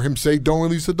didn't hear him say, don't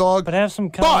release the dog. But have some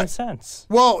common sense.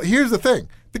 Well, here's the thing.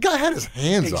 The guy had his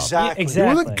hands up. Yeah, exactly.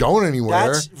 He wasn't going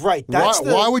anywhere. That's right.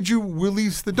 Why would you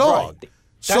release the dog? Right.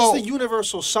 That's the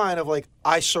universal sign of, like,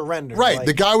 I surrender. Right. Like,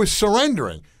 the guy was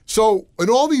surrendering. So in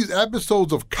all these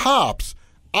episodes of Cops,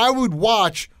 I would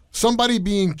watch somebody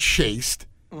being chased,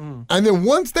 and then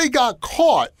once they got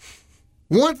caught,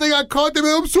 they'd be like,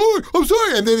 I'm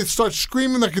sorry. And then it starts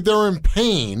screaming like they're in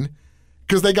pain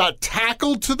because they got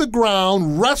tackled to the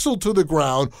ground, wrestled to the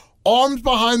ground, arms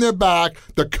behind their back.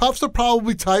 The cuffs are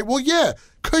probably tight. Well, yeah,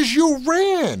 because you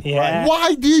ran. Yeah.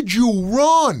 Why did you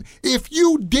run? If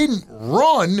you didn't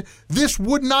run, this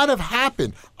would not have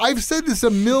happened. I've said this a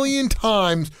million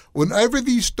times whenever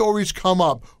these stories come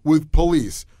up with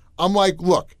police. I'm like,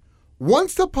 look,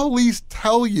 once the police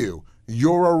tell you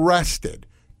you're arrested,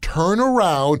 turn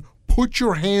around, put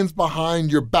your hands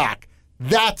behind your back.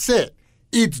 That's it.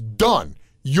 It's done.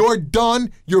 You're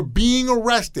done. You're being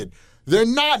arrested. They're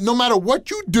not, no matter what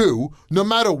you do, no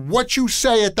matter what you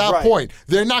say at that point,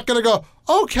 they're not going to go,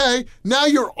 okay, now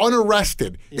you're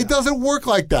unarrested. Yeah. It doesn't work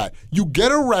like that. You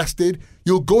get arrested,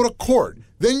 you'll go to court.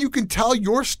 Then you can tell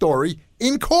your story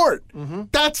in court.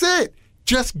 That's it.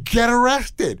 Just get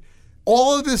arrested.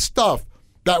 All of this stuff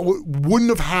that wouldn't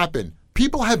have happened.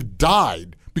 People have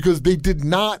died because they did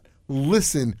not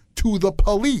listen to the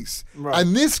police. Right.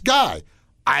 And this guy,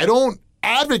 I don't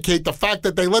advocate the fact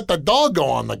that they let the dog go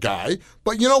on the guy,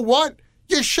 but you know what?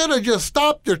 You should have just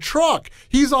stopped your truck.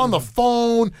 He's on the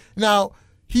phone. Now,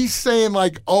 he's saying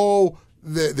like, oh,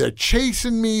 they're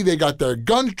chasing me. They got their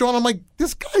guns drawn. I'm like,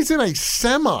 this guy's in a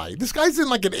semi. This guy's in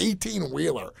like an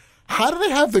 18-wheeler. How do they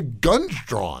have the guns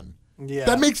drawn? Yeah.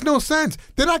 That makes no sense.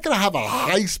 They're not going to have a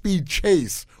high-speed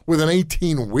chase with an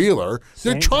 18-wheeler.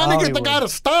 They're trying to get the guy to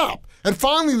stop. And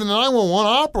finally, the 911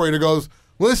 operator goes,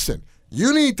 listen,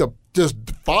 you need to just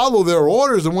follow their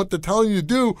orders and what they're telling you to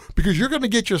do because you're going to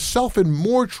get yourself in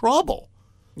more trouble.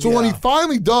 So when he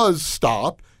finally does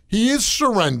stop, he is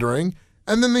surrendering,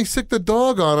 and then they sick the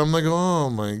dog on him. Like,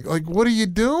 oh, my, like, what are you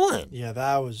doing? Yeah,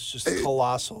 that was just a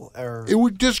colossal error. It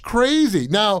was just crazy.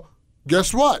 Now,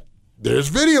 guess what? There's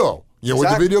video. You know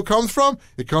where the video comes from?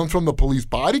 It comes from the police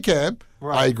body cam.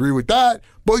 Right. I agree with that.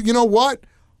 But you know what?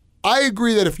 I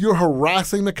agree that if you're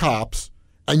harassing the cops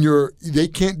and they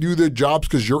can't do their jobs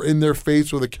because you're in their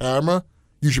face with a camera,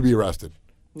 you should be arrested.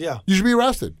 Yeah. You should be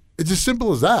arrested. It's as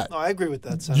simple as that. No, I agree with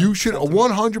that. You should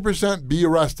 100% be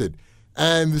arrested.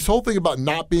 And this whole thing about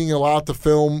not being allowed to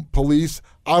film police,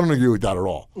 I don't agree with that at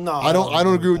all. No, I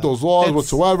don't agree with those laws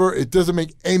whatsoever. It doesn't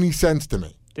make any sense to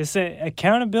me. This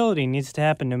accountability needs to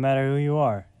happen no matter who you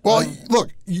are. Well,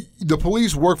 look, the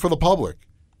police work for the public.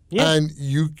 Yeah. And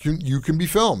you can be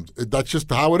filmed. That's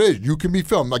just how it is. You can be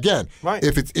filmed. Again,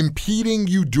 if it's impeding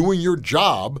you doing your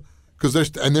job,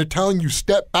 they're telling you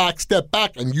step back,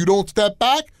 and you don't step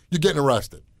back, you're getting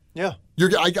arrested. Yeah.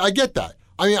 I get that.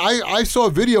 I mean, I saw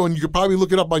a video, and you could probably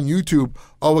look it up on YouTube,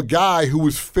 of a guy who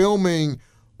was filming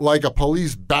like a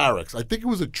police barracks. I think it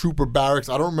was a trooper barracks.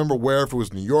 I don't remember where, if it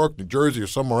was New York, New Jersey, or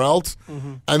somewhere else.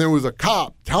 Mm-hmm. And there was a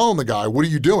cop telling the guy, what are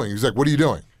you doing? He's like, what are you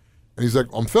doing? And he's like,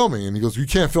 I'm filming. And he goes, you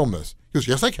can't film this. He goes,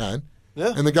 yes, I can.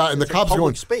 Yeah. And the cop's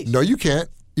going, space. No, you can't.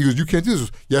 He goes, you can't do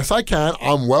this. Yes, I can.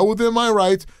 I'm well within my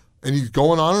rights. And he's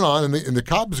going on and on. And the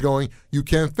cop is going, you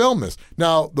can't film this.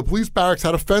 Now, the police barracks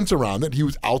had a fence around it. He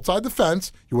was outside the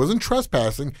fence. He wasn't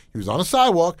trespassing. He was on a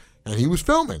sidewalk, and he was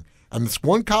filming. And this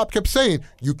one cop kept saying,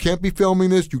 you can't be filming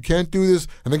this. You can't do this.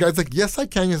 And the guy's like, yes, I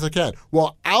can. Yes, I can.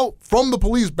 Well, out from the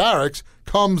police barracks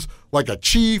comes like a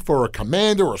chief or a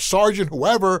commander or a sergeant,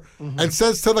 whoever, and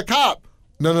says to the cop,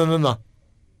 no.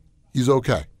 He's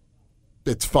okay.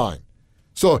 It's fine.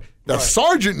 So the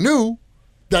sergeant knew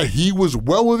that he was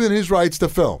well within his rights to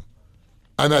film.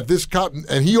 And that this cop,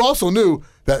 and he also knew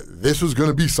that this was going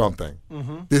to be something.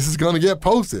 Mm-hmm. This is going to get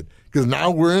posted. Because now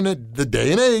we're in the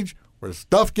day and age where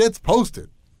stuff gets posted.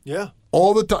 Yeah.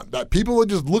 All the time. That people are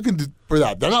just looking for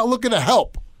that. They're not looking to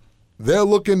help. They're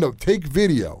looking to take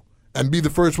video and be the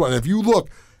first one. And if you look,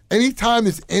 anytime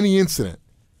there's any incident,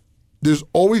 there's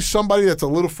always somebody that's a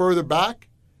little further back,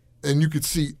 and you could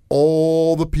see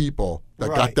all the people that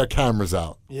got their cameras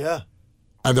out. Yeah.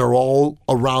 And they're all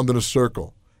around in a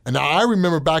circle. And now I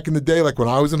remember back in the day, like when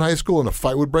I was in high school and a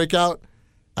fight would break out,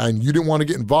 and you didn't want to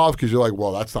get involved because you're like,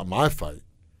 well, that's not my fight.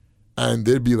 And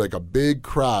there'd be like a big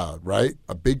crowd, right?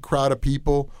 A big crowd of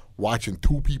people watching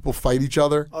two people fight each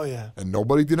other. Oh, yeah. And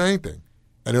nobody did anything.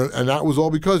 And that was all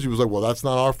because he was like, well, that's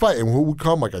not our fight. And who would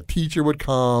come? Like a teacher would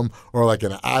come, or like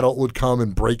an adult would come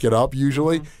and break it up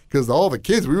usually. Because all the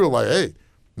kids, we were like, hey,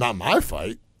 not my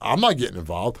fight. I'm not getting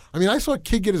involved. I mean, I saw a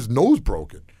kid get his nose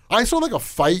broken. I saw like a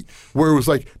fight where it was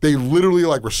like they literally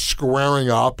like were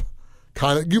squaring up.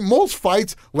 Most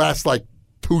fights last like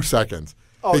 2 seconds.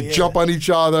 Oh, they jump on each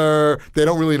other. They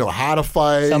don't really know how to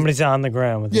fight. Somebody's on the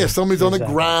ground. Somebody's on the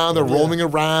ground. They're rolling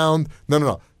around.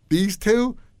 No. These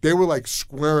two, they were like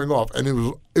squaring off, and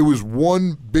it was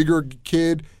one bigger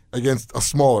kid against a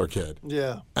smaller kid.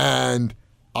 Yeah. And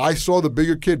I saw the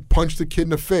bigger kid punch the kid in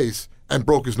the face and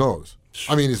broke his nose.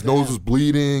 I mean, his nose was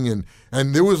bleeding,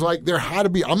 and there was like, there had to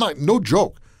be, no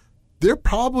joke, there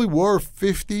probably were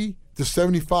 50 to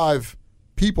 75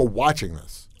 people watching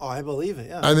this. Oh, I believe it,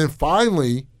 yeah. And then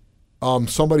finally,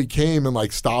 somebody came and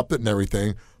like stopped it and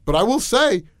everything. But I will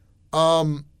say,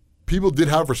 people did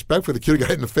have respect for the kid who got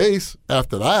hit in the face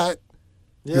after that.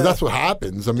 Because that's what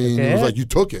happens. I mean, it was like you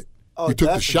took it. Oh, you took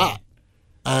definitely. the shot.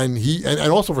 And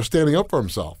and also for standing up for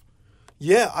himself.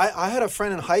 Yeah, I had a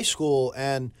friend in high school,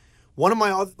 and one of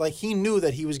my he knew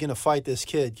that he was going to fight this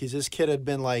kid because this kid had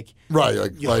been like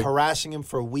harassing him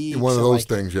for weeks. One of those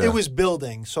things, yeah. It was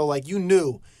building, so like you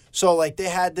knew. So like they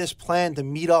had this plan to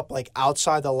meet up like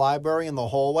outside the library in the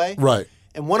hallway. Right.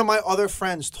 And one of my other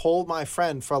friends told my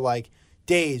friend for like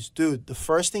days, dude, the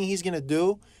first thing he's going to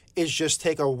do is just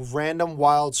take a random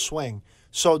wild swing.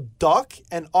 So duck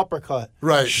and uppercut.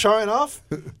 Right. Sure enough,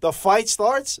 the fight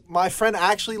starts. My friend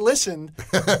actually listened.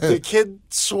 The kid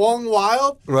swung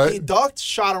wild. Right. He ducked,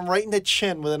 shot him right in the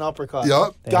chin with an uppercut.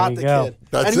 Yep. Got the kid.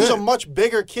 That's and he was it. a much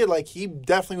bigger kid. Like he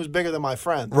definitely was bigger than my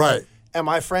friend. Right. And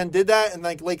my friend did that, and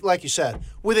like you said,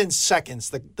 within seconds,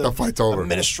 the fight's over.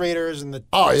 Administrators and the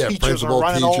teachers principal, are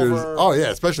running over. Oh yeah,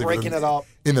 especially breaking it up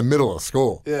in the middle of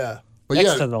school. Yeah. But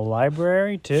Next to the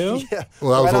library too. Yeah.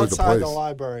 Well, that was right always outside the the place.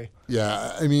 library.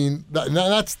 Yeah, I mean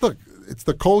it's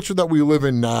the culture that we live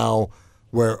in now,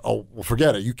 where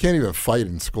forget it, you can't even fight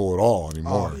in school at all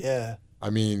anymore. Oh yeah.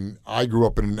 I mean, I grew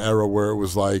up in an era where it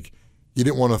was like you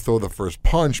didn't want to throw the first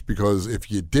punch because if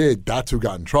you did, that's who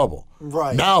got in trouble.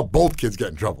 Right. Now both kids get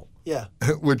in trouble. Yeah.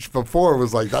 Which before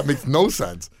was like, that makes no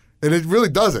sense. And it really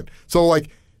doesn't. So like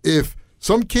if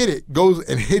some kid goes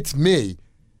and hits me,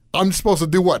 I'm supposed to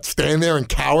do what? Stand there and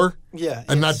cower? Yeah.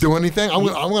 And not do anything? I'm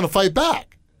going to fight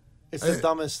back. It's the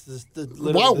dumbest.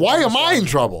 Why am I in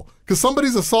trouble? Because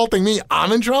somebody's assaulting me,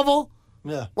 I'm in trouble?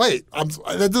 Yeah. Wait,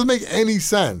 that doesn't make any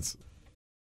sense.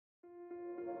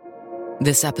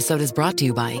 This episode is brought to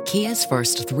you by Kia's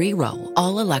first 3-row,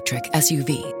 all-electric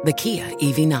SUV, the Kia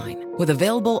EV9, with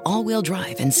available all-wheel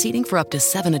drive and seating for up to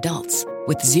 7 adults.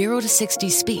 With 0 to 60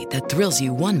 speed that thrills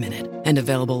you 1 minute and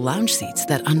available lounge seats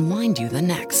that unwind you the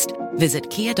next. Visit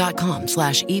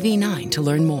kia.com/EV9 to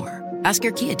learn more. Ask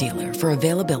your Kia dealer for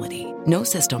availability. No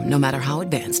system, no matter how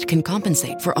advanced, can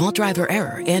compensate for all driver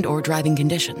error and or driving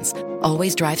conditions.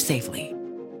 Always drive safely.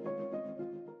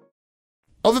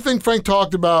 Other thing Frank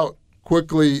talked about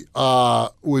quickly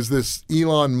was this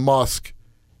Elon Musk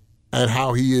and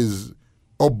how he is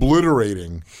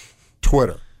obliterating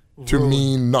Twitter to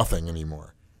mean nothing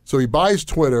anymore. So he buys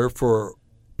Twitter for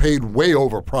paid way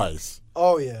over price.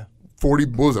 Oh, yeah.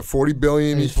 40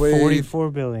 billion he played?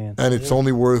 44 billion. And it's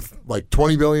only worth like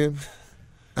 20 billion.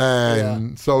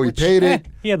 And so he paid it.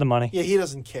 He had the money. Yeah, he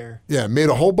doesn't care. Yeah, made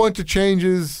a whole bunch of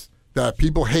changes that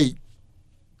people hate.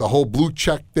 The whole blue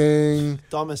check thing.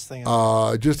 Dumbest thing.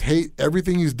 Just hate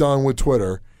everything he's done with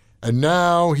Twitter. And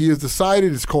now he has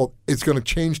decided it's going to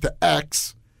change to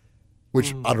X,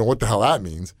 which I don't know what the hell that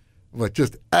means, but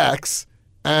just X.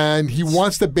 And he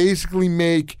wants to basically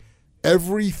make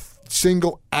every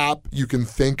single app you can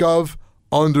think of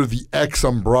under the X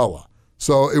umbrella.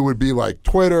 So it would be like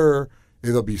Twitter,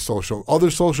 it'll be other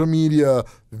social media,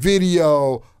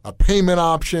 video, a payment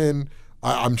option,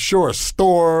 I'm sure a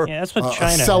store, that's what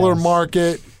a seller has.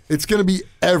 market. It's going to be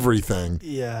everything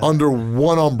under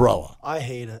one umbrella. I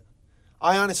hate it.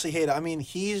 I honestly hate it. I mean,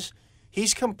 he's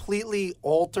completely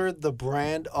altered the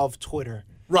brand of Twitter.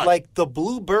 Right. Like the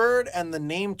blue bird and the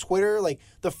name Twitter, like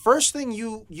the first thing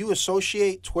you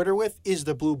associate Twitter with is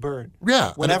the blue bird.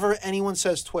 Yeah. Whenever anyone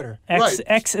says Twitter.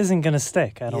 X isn't going to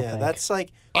stick, I don't think. Yeah, that's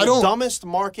like the dumbest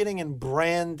marketing and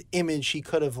brand image he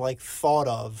could have like thought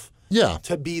of. Yeah.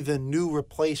 To be the new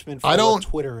replacement for what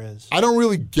Twitter is. I don't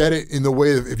really get it in the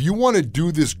way that if you want to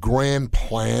do this grand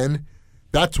plan,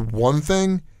 that's one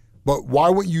thing. But why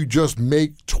wouldn't you just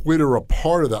make Twitter a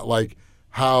part of that? Like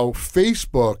how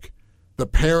Facebook, the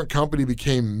parent company,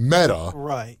 became Meta.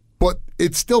 Right. But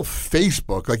it's still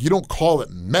Facebook. Like you don't call it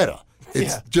Meta.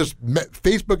 It's just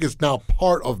Facebook is now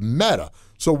part of Meta.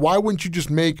 So why wouldn't you just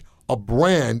make a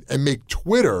brand and make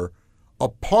Twitter a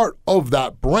part of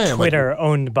that brand? Twitter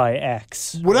owned by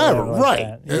X. Whatever,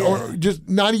 right. Yeah. Or just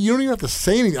not, you don't even have to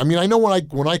say anything. I mean, I know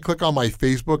when I click on my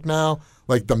Facebook now,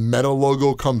 like the Meta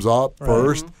logo comes up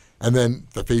first, and then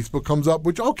the Facebook comes up,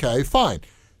 which, okay, fine.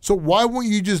 So why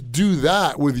wouldn't you just do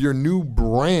that with your new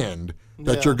brand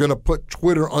that you're going to put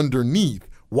Twitter underneath?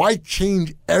 Why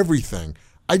change everything?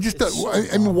 I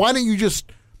mean, why don't you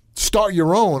just start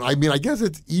your own? I mean, I guess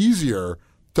it's easier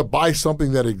to buy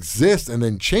something that exists and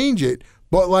then change it,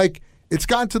 but like it's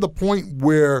gotten to the point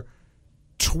where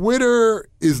Twitter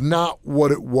is not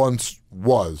what it once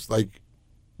was. Like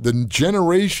the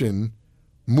generation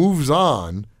moves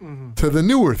on to the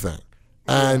newer thing,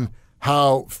 and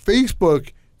how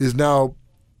Facebook is now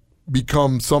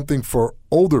become something for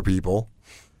older people.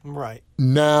 Right.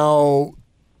 Now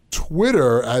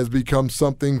Twitter has become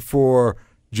something for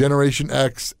Generation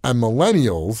X and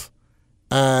millennials,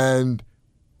 and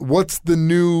what's the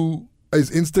new? Is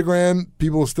Instagram?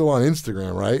 People are still on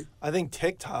Instagram, right? I think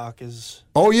TikTok is.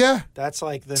 Oh yeah, that's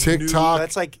like the TikTok.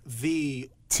 That's like the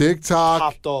TikTok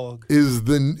top dog. Is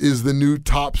the new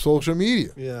top social media.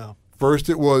 Yeah. First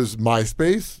it was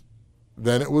MySpace,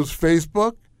 then it was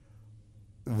Facebook,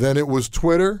 then it was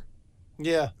Twitter.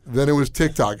 Yeah. Then it was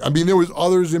TikTok. I mean, there was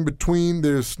others in between.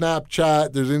 There's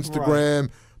Snapchat. There's Instagram,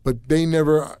 but they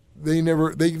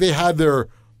had their.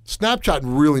 Snapchat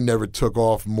really never took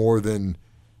off more than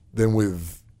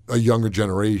with a younger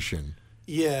generation.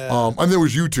 Yeah. And there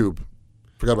was YouTube.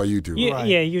 Forgot about YouTube.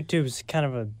 Yeah, YouTube's kind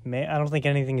of I don't think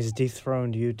anything has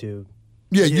dethroned YouTube.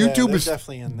 Yeah, YouTube is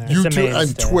definitely in there. YouTube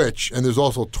and Twitch, and there's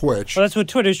also Twitch. Well, that's what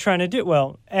Twitter's trying to do.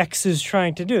 Well, X is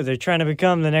trying to do. They're trying to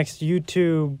become the next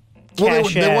YouTube. Well,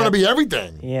 they want to be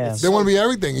everything. Yeah. They want to be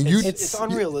everything. And it's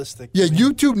unrealistic. Yeah,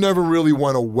 YouTube never really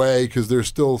went away because there's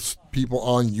still people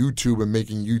on YouTube and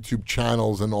making YouTube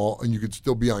channels and all, and you could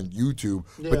still be on YouTube.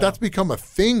 Yeah. But that's become a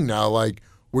thing now, like,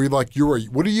 where you're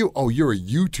what are you? Oh, you're a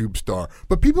YouTube star.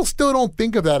 But people still don't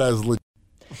think of that as legit.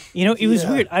 You know, it was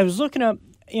weird. I was looking up,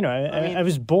 I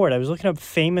was bored. I was looking up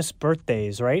famous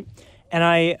birthdays, right? And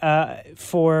I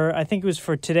think it was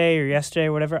for today or yesterday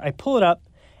or whatever, I pull it up.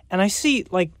 And I see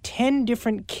like 10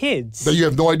 different kids that you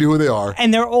have no idea who they are,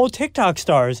 and they're all TikTok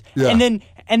stars. Yeah.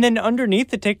 And then underneath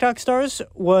the TikTok stars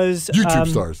was YouTube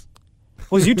stars.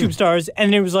 Was YouTube stars,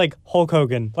 and it was like Hulk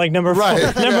Hogan, like number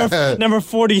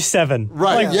 47.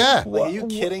 Right? Like, yeah. Like, are you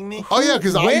kidding me? Oh yeah,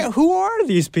 because who are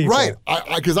these people? Right?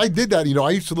 Because I did that. I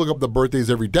used to look up the birthdays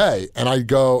every day, and I'd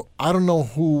go, I don't know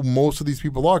who most of these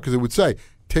people are, because it would say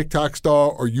TikTok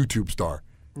star or YouTube star,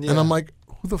 and I'm like,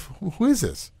 who is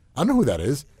this? I don't know who that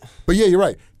is. But yeah, you're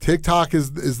right. TikTok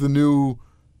is the new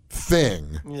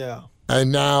thing. Yeah.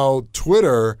 And now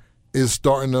Twitter is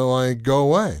starting to like go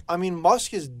away. I mean,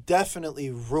 Musk is definitely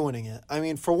ruining it. I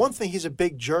mean, for one thing, he's a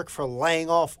big jerk for laying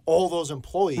off all those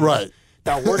employees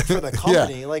that work for the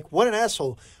company. Like, what an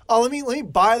asshole. Oh, let me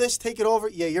buy this, take it over.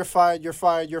 Yeah, you're fired, you're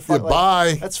fired, you're fired. Yeah,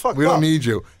 bye. That's fucked up. We don't need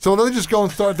you. So they'll just go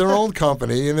and start their own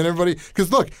company, and then everybody,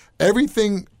 because look,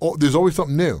 everything, there's always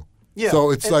something new. Yeah.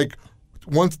 So it's like,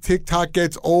 once TikTok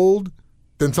gets old,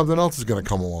 then something else is going to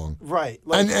come along. Right.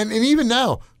 Like, and even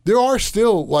now, there are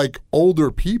still like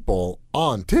older people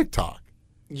on TikTok.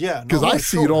 Yeah. Because I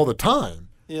see it all the time.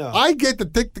 Yeah. I get the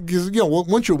TikTok, because,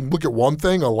 once you look at one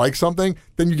thing or like something,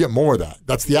 then you get more of that.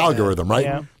 That's the algorithm, right?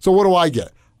 Yeah. So what do I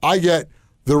get? I get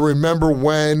the remember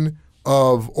when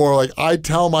or like I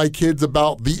tell my kids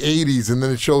about the 80s, and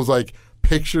then it shows like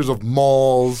pictures of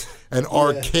malls and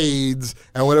arcades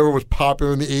and whatever was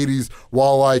popular in the 80s,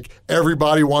 while like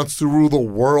Everybody Wants to Rule the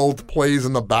World plays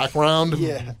in the background.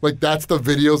 Yeah. Like that's the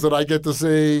videos that I get to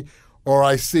see. Or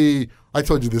I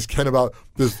told you this, Ken, about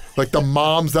this, like the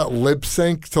moms that lip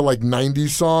sync to like 90s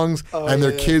songs, and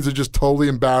their kids are just totally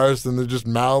embarrassed and they're just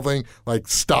mouthing like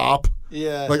 "stop."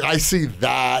 Yeah. Like I see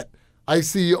that. I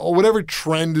see whatever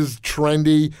trend is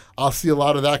trendy. I'll see a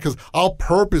lot of that because I'll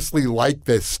purposely like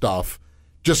this stuff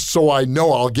just so I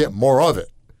know I'll get more of it.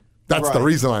 That's the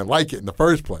reason I like it in the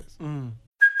first place.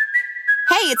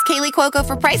 Hey, it's Kaylee Cuoco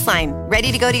for Priceline.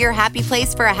 Ready to go to your happy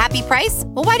place for a happy price?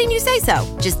 Well, why didn't you say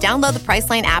so? Just download the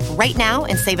Priceline app right now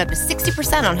and save up to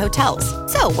 60% on hotels.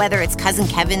 So whether it's Cousin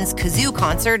Kevin's Kazoo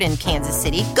Concert in Kansas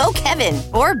City, go Kevin,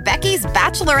 or Becky's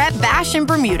Bachelorette Bash in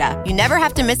Bermuda, you never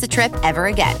have to miss a trip ever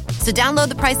again. So download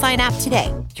the Priceline app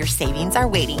today. Your savings are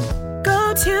waiting.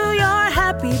 Go to your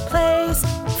happy place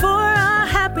for a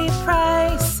happy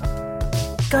price.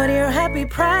 Go to your happy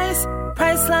price,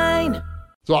 Priceline.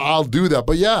 So I'll do that.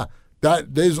 But yeah,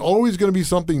 that there's always going to be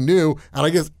something new. And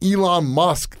I guess Elon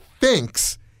Musk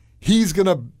thinks he's going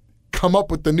to come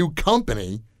up with the new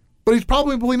company, but he's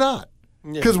probably not.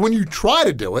 Because when you try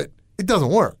to do it, it doesn't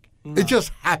work. No. It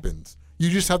just happens. You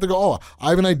just have to go, I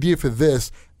have an idea for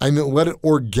this, and then let it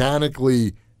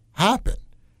organically happen.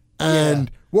 And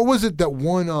what was it that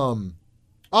one,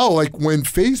 like when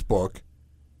Facebook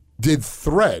did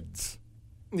Threads.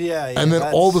 Yeah. And then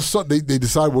all of a sudden, they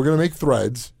decide we're going to make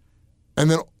Threads. And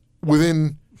then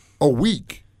within a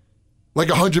week, like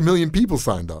 100 million people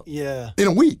signed up. Yeah. In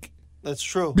a week. That's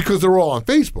true. Because they're all on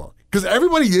Facebook. Because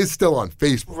everybody is still on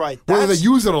Facebook. Right. Whether they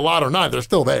use it a lot or not, they're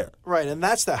still there. Right. And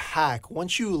that's the hack.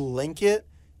 Once you link it,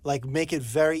 like make it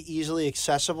very easily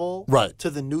accessible to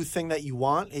the new thing that you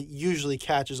want, it usually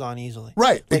catches on easily.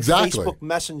 Right. Like exactly. Facebook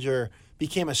Messenger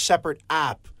became a separate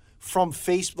app from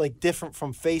different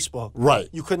from Facebook. Right.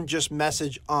 You couldn't just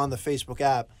message on the Facebook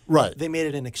app. Right. They made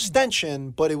it an extension,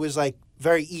 but it was like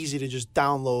very easy to just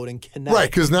download and connect. Right,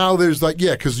 because now there's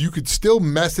because you could still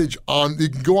message you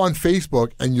can go on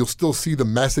Facebook and you'll still see the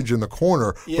message in the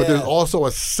corner, but there's also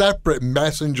a separate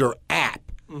Messenger app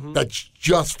that's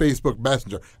just Facebook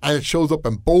Messenger, and it shows up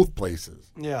in both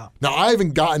places. Yeah. Now, I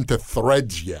haven't gotten to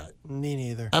Threads yet. Me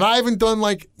neither. And I haven't done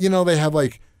they have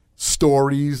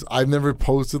stories. I've never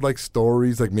posted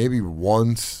stories, maybe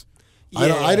once. Yeah.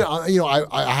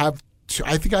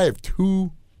 I think I have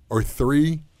 2 or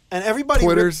 3 and everybody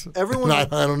Twitters. Everyone, I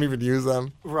don't even use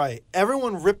them. Right.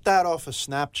 Everyone ripped that off of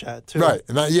Snapchat too. Right.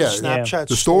 And Snapchat.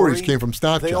 The stories came from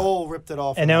Snapchat. They all ripped it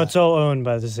off. And now it's all owned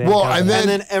by the same company. And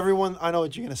then everyone. I know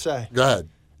what you're gonna say. Go ahead.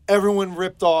 Everyone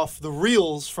ripped off the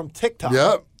Reels from TikTok.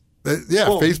 Yep. Yeah,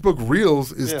 Boom. Facebook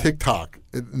Reels is TikTok.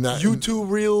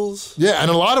 YouTube Reels. Yeah, and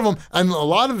a lot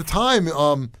of the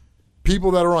time,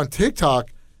 people that are on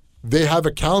TikTok, they have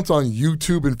accounts on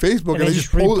YouTube and Facebook, and they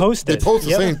just repost it. They post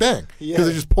the same thing because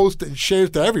they just post it and share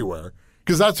it to everywhere.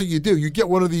 Because that's what you do. You get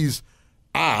one of these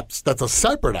apps that's a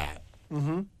separate app,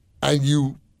 and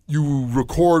you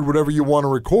record whatever you want to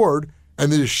record,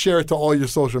 and then just share it to all your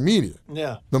social media.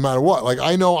 Yeah. No matter what.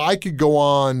 I know I could go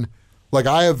on.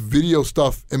 I have video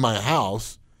stuff in my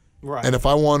house, right? And if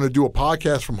I want to do a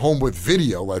podcast from home with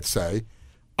video, let's say,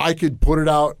 I could put it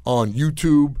out on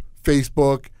YouTube,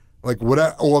 Facebook,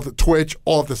 whatever, all at Twitch,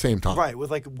 all at the same time. Right, with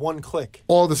one click.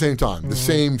 All at the same time. The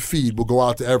same feed will go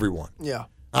out to everyone. Yeah.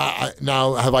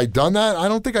 Now, have I done that? I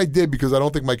don't think I did because I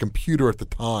don't think my computer at the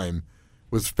time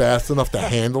was fast enough to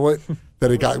handle it,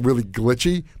 that it got really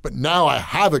glitchy. But now I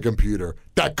have a computer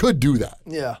that could do that.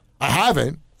 Yeah. I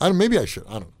haven't. Maybe I should.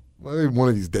 I don't know. Maybe one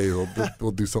of these days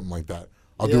we'll do something like that.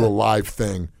 I'll do a live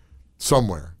thing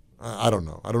somewhere. I don't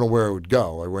know. I don't know where it would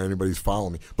go, where anybody's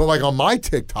following me. But on my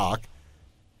TikTok,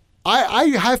 I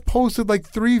have posted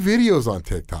 3 videos on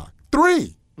TikTok.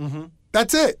 3. Mm-hmm.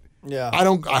 That's it. Yeah.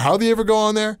 I hardly ever go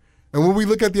on there. And when we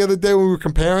look at the other day when we were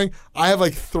comparing, I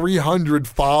have 300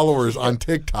 followers on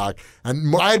TikTok,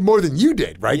 and I had more than you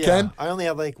did, right, Ken? I only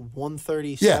have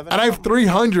 137. Yeah, and I have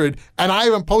 300, and I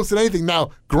haven't posted anything. Now,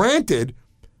 granted,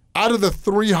 out of the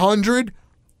 300,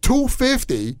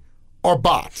 250 are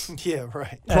bots. Yeah,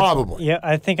 right. Probably.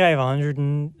 I think I have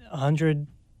 100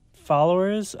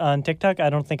 followers on TikTok. I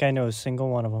don't think I know a single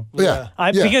one of them. Yeah.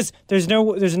 Because there's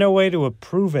no way to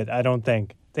approve it, I don't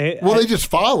think. They just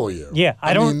follow you. Yeah,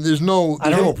 I mean, there's no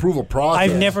approval process.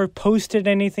 I've never posted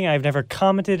anything. I've never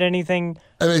commented anything.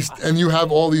 And you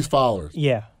have all these followers.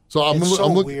 Yeah. So I'm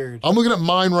weird. I'm looking at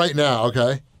mine right now.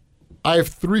 Okay, I have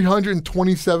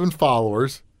 327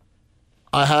 followers.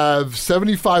 I have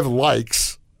 75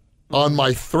 likes on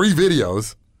my 3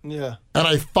 videos. Yeah. And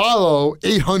I follow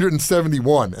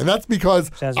 871, and that's because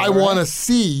I want to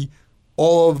see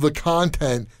all of the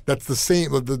content that's the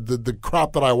same, the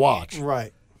crap that I watch.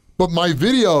 Right. But my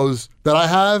videos that I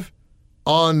have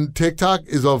on TikTok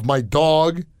is of my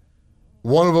dog.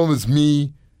 One of them is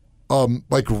me,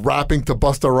 like rapping to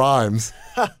Busta Rhymes.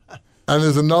 And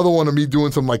there's another one of me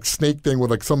doing some like snake thing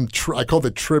with like some, I called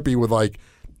it trippy with like,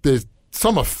 there's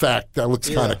some effect that looks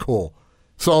kind of cool.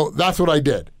 So that's what I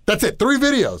did. That's it, 3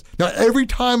 videos. Now every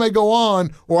time I go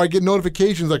on or I get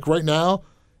notifications, like right now,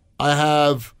 I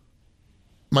have,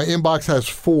 my inbox has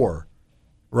 4,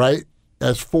 right? It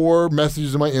has 4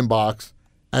 messages in my inbox,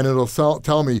 and it'll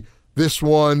tell me this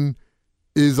one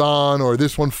is on or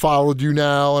this one followed you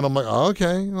now. And I'm like, oh,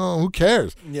 okay, well, who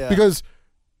cares? Yeah. Because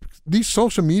these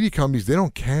social media companies, they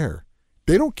don't care.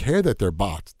 They don't care that they're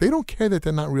bots. They don't care that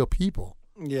they're not real people.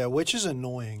 Yeah, which is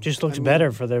annoying. Just looks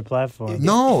better for their platform.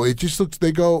 No, it just looks.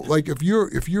 They go like if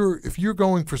you're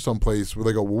going for some place where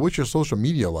they go, well, what's your social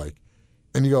media like?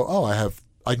 And you go, oh,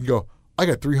 I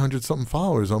got 300 something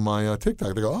followers on my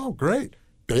TikTok. They go, oh, great.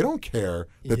 They don't care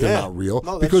that they're not real.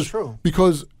 No, that's true.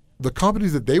 Because the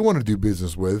companies that they want to do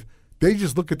business with, they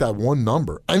just look at that one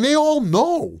number, and they all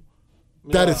know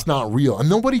that it's not real, and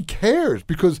nobody cares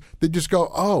because they just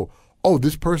go, oh,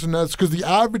 this person has, because the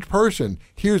average person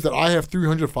hears that I have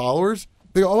 300 followers,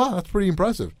 they go, oh wow, that's pretty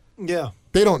impressive. Yeah.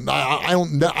 They don't. I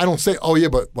don't say, oh yeah,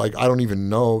 but like I don't even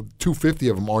know 250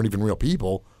 of them aren't even real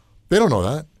people. They don't know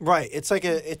that. Right. It's like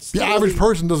the average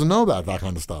person doesn't know that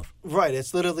kind of stuff. Right.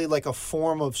 It's literally like a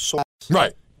form of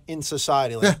right in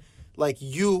society. Like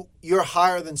you're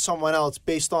higher than someone else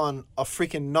based on a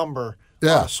freaking number on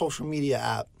a social media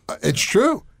app. It's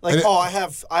true. Like, I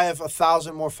have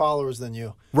 1,000 more followers than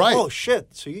you. Right. Oh shit.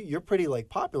 So you're pretty like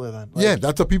popular then. Like, yeah,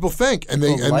 that's what people think, and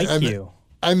they like you.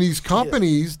 And these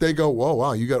companies, they go, whoa,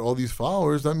 wow, you got all these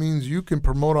followers. That means you can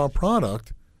promote our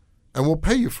product, and we'll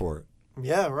pay you for it.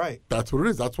 Yeah, right. That's what it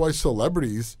is. That's why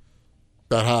celebrities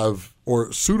that have,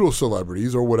 or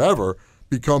pseudo-celebrities or whatever,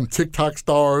 become TikTok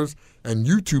stars and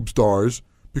YouTube stars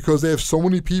because they have so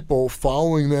many people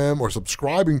following them or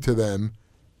subscribing to them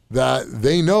that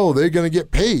they know they're going to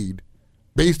get paid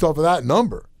based off of that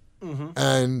number. Mm-hmm.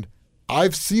 And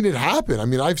I've seen it happen. I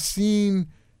mean, I've seen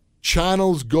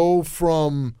channels go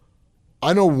from,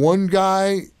 I know one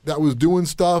guy that was doing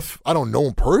stuff, I don't know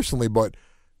him personally, but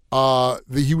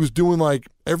he was doing like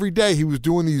every day he was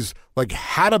doing these like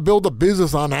how to build a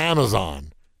business on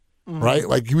Amazon, right?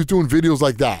 Like he was doing videos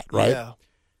like that, right? Yeah.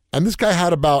 And this guy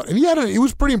had about, and he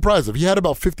was pretty impressive. He had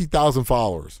about 50,000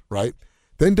 followers, right?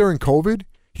 Then during COVID,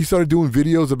 he started doing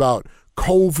videos about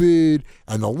COVID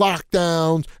and the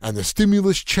lockdowns and the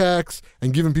stimulus checks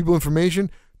and giving people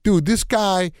information. Dude, this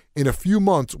guy in a few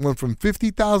months went from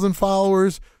 50,000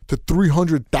 followers to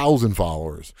 300,000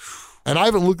 followers. And I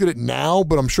haven't looked at it now,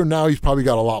 but I'm sure now he's probably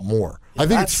got a lot more. Yeah,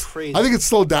 that's crazy. I think it's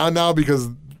slowed down now because,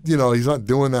 he's not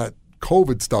doing that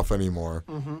COVID stuff anymore.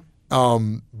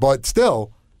 Mm-hmm. But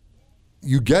still,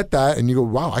 you get that and you go,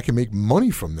 wow, I can make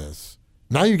money from this.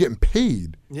 Now you're getting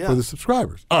paid for the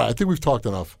subscribers. All right, I think we've talked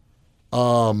enough.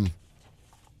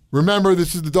 Remember,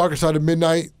 this is The Darker Side of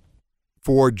Midnight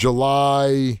for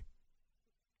July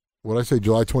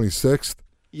 26th?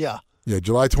 Yeah. Yeah,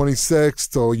 July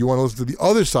 26th. So you want to listen to The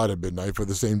Other Side of Midnight for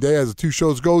the same day as the two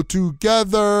shows go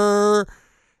together.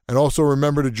 And also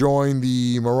remember to join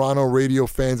the Morano Radio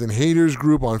Fans and Haters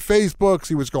group on Facebook.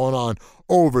 See what's going on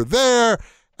over there.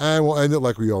 And we'll end it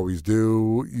like we always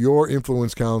do. Your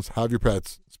influence counts. Have your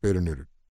pets spayed or neutered.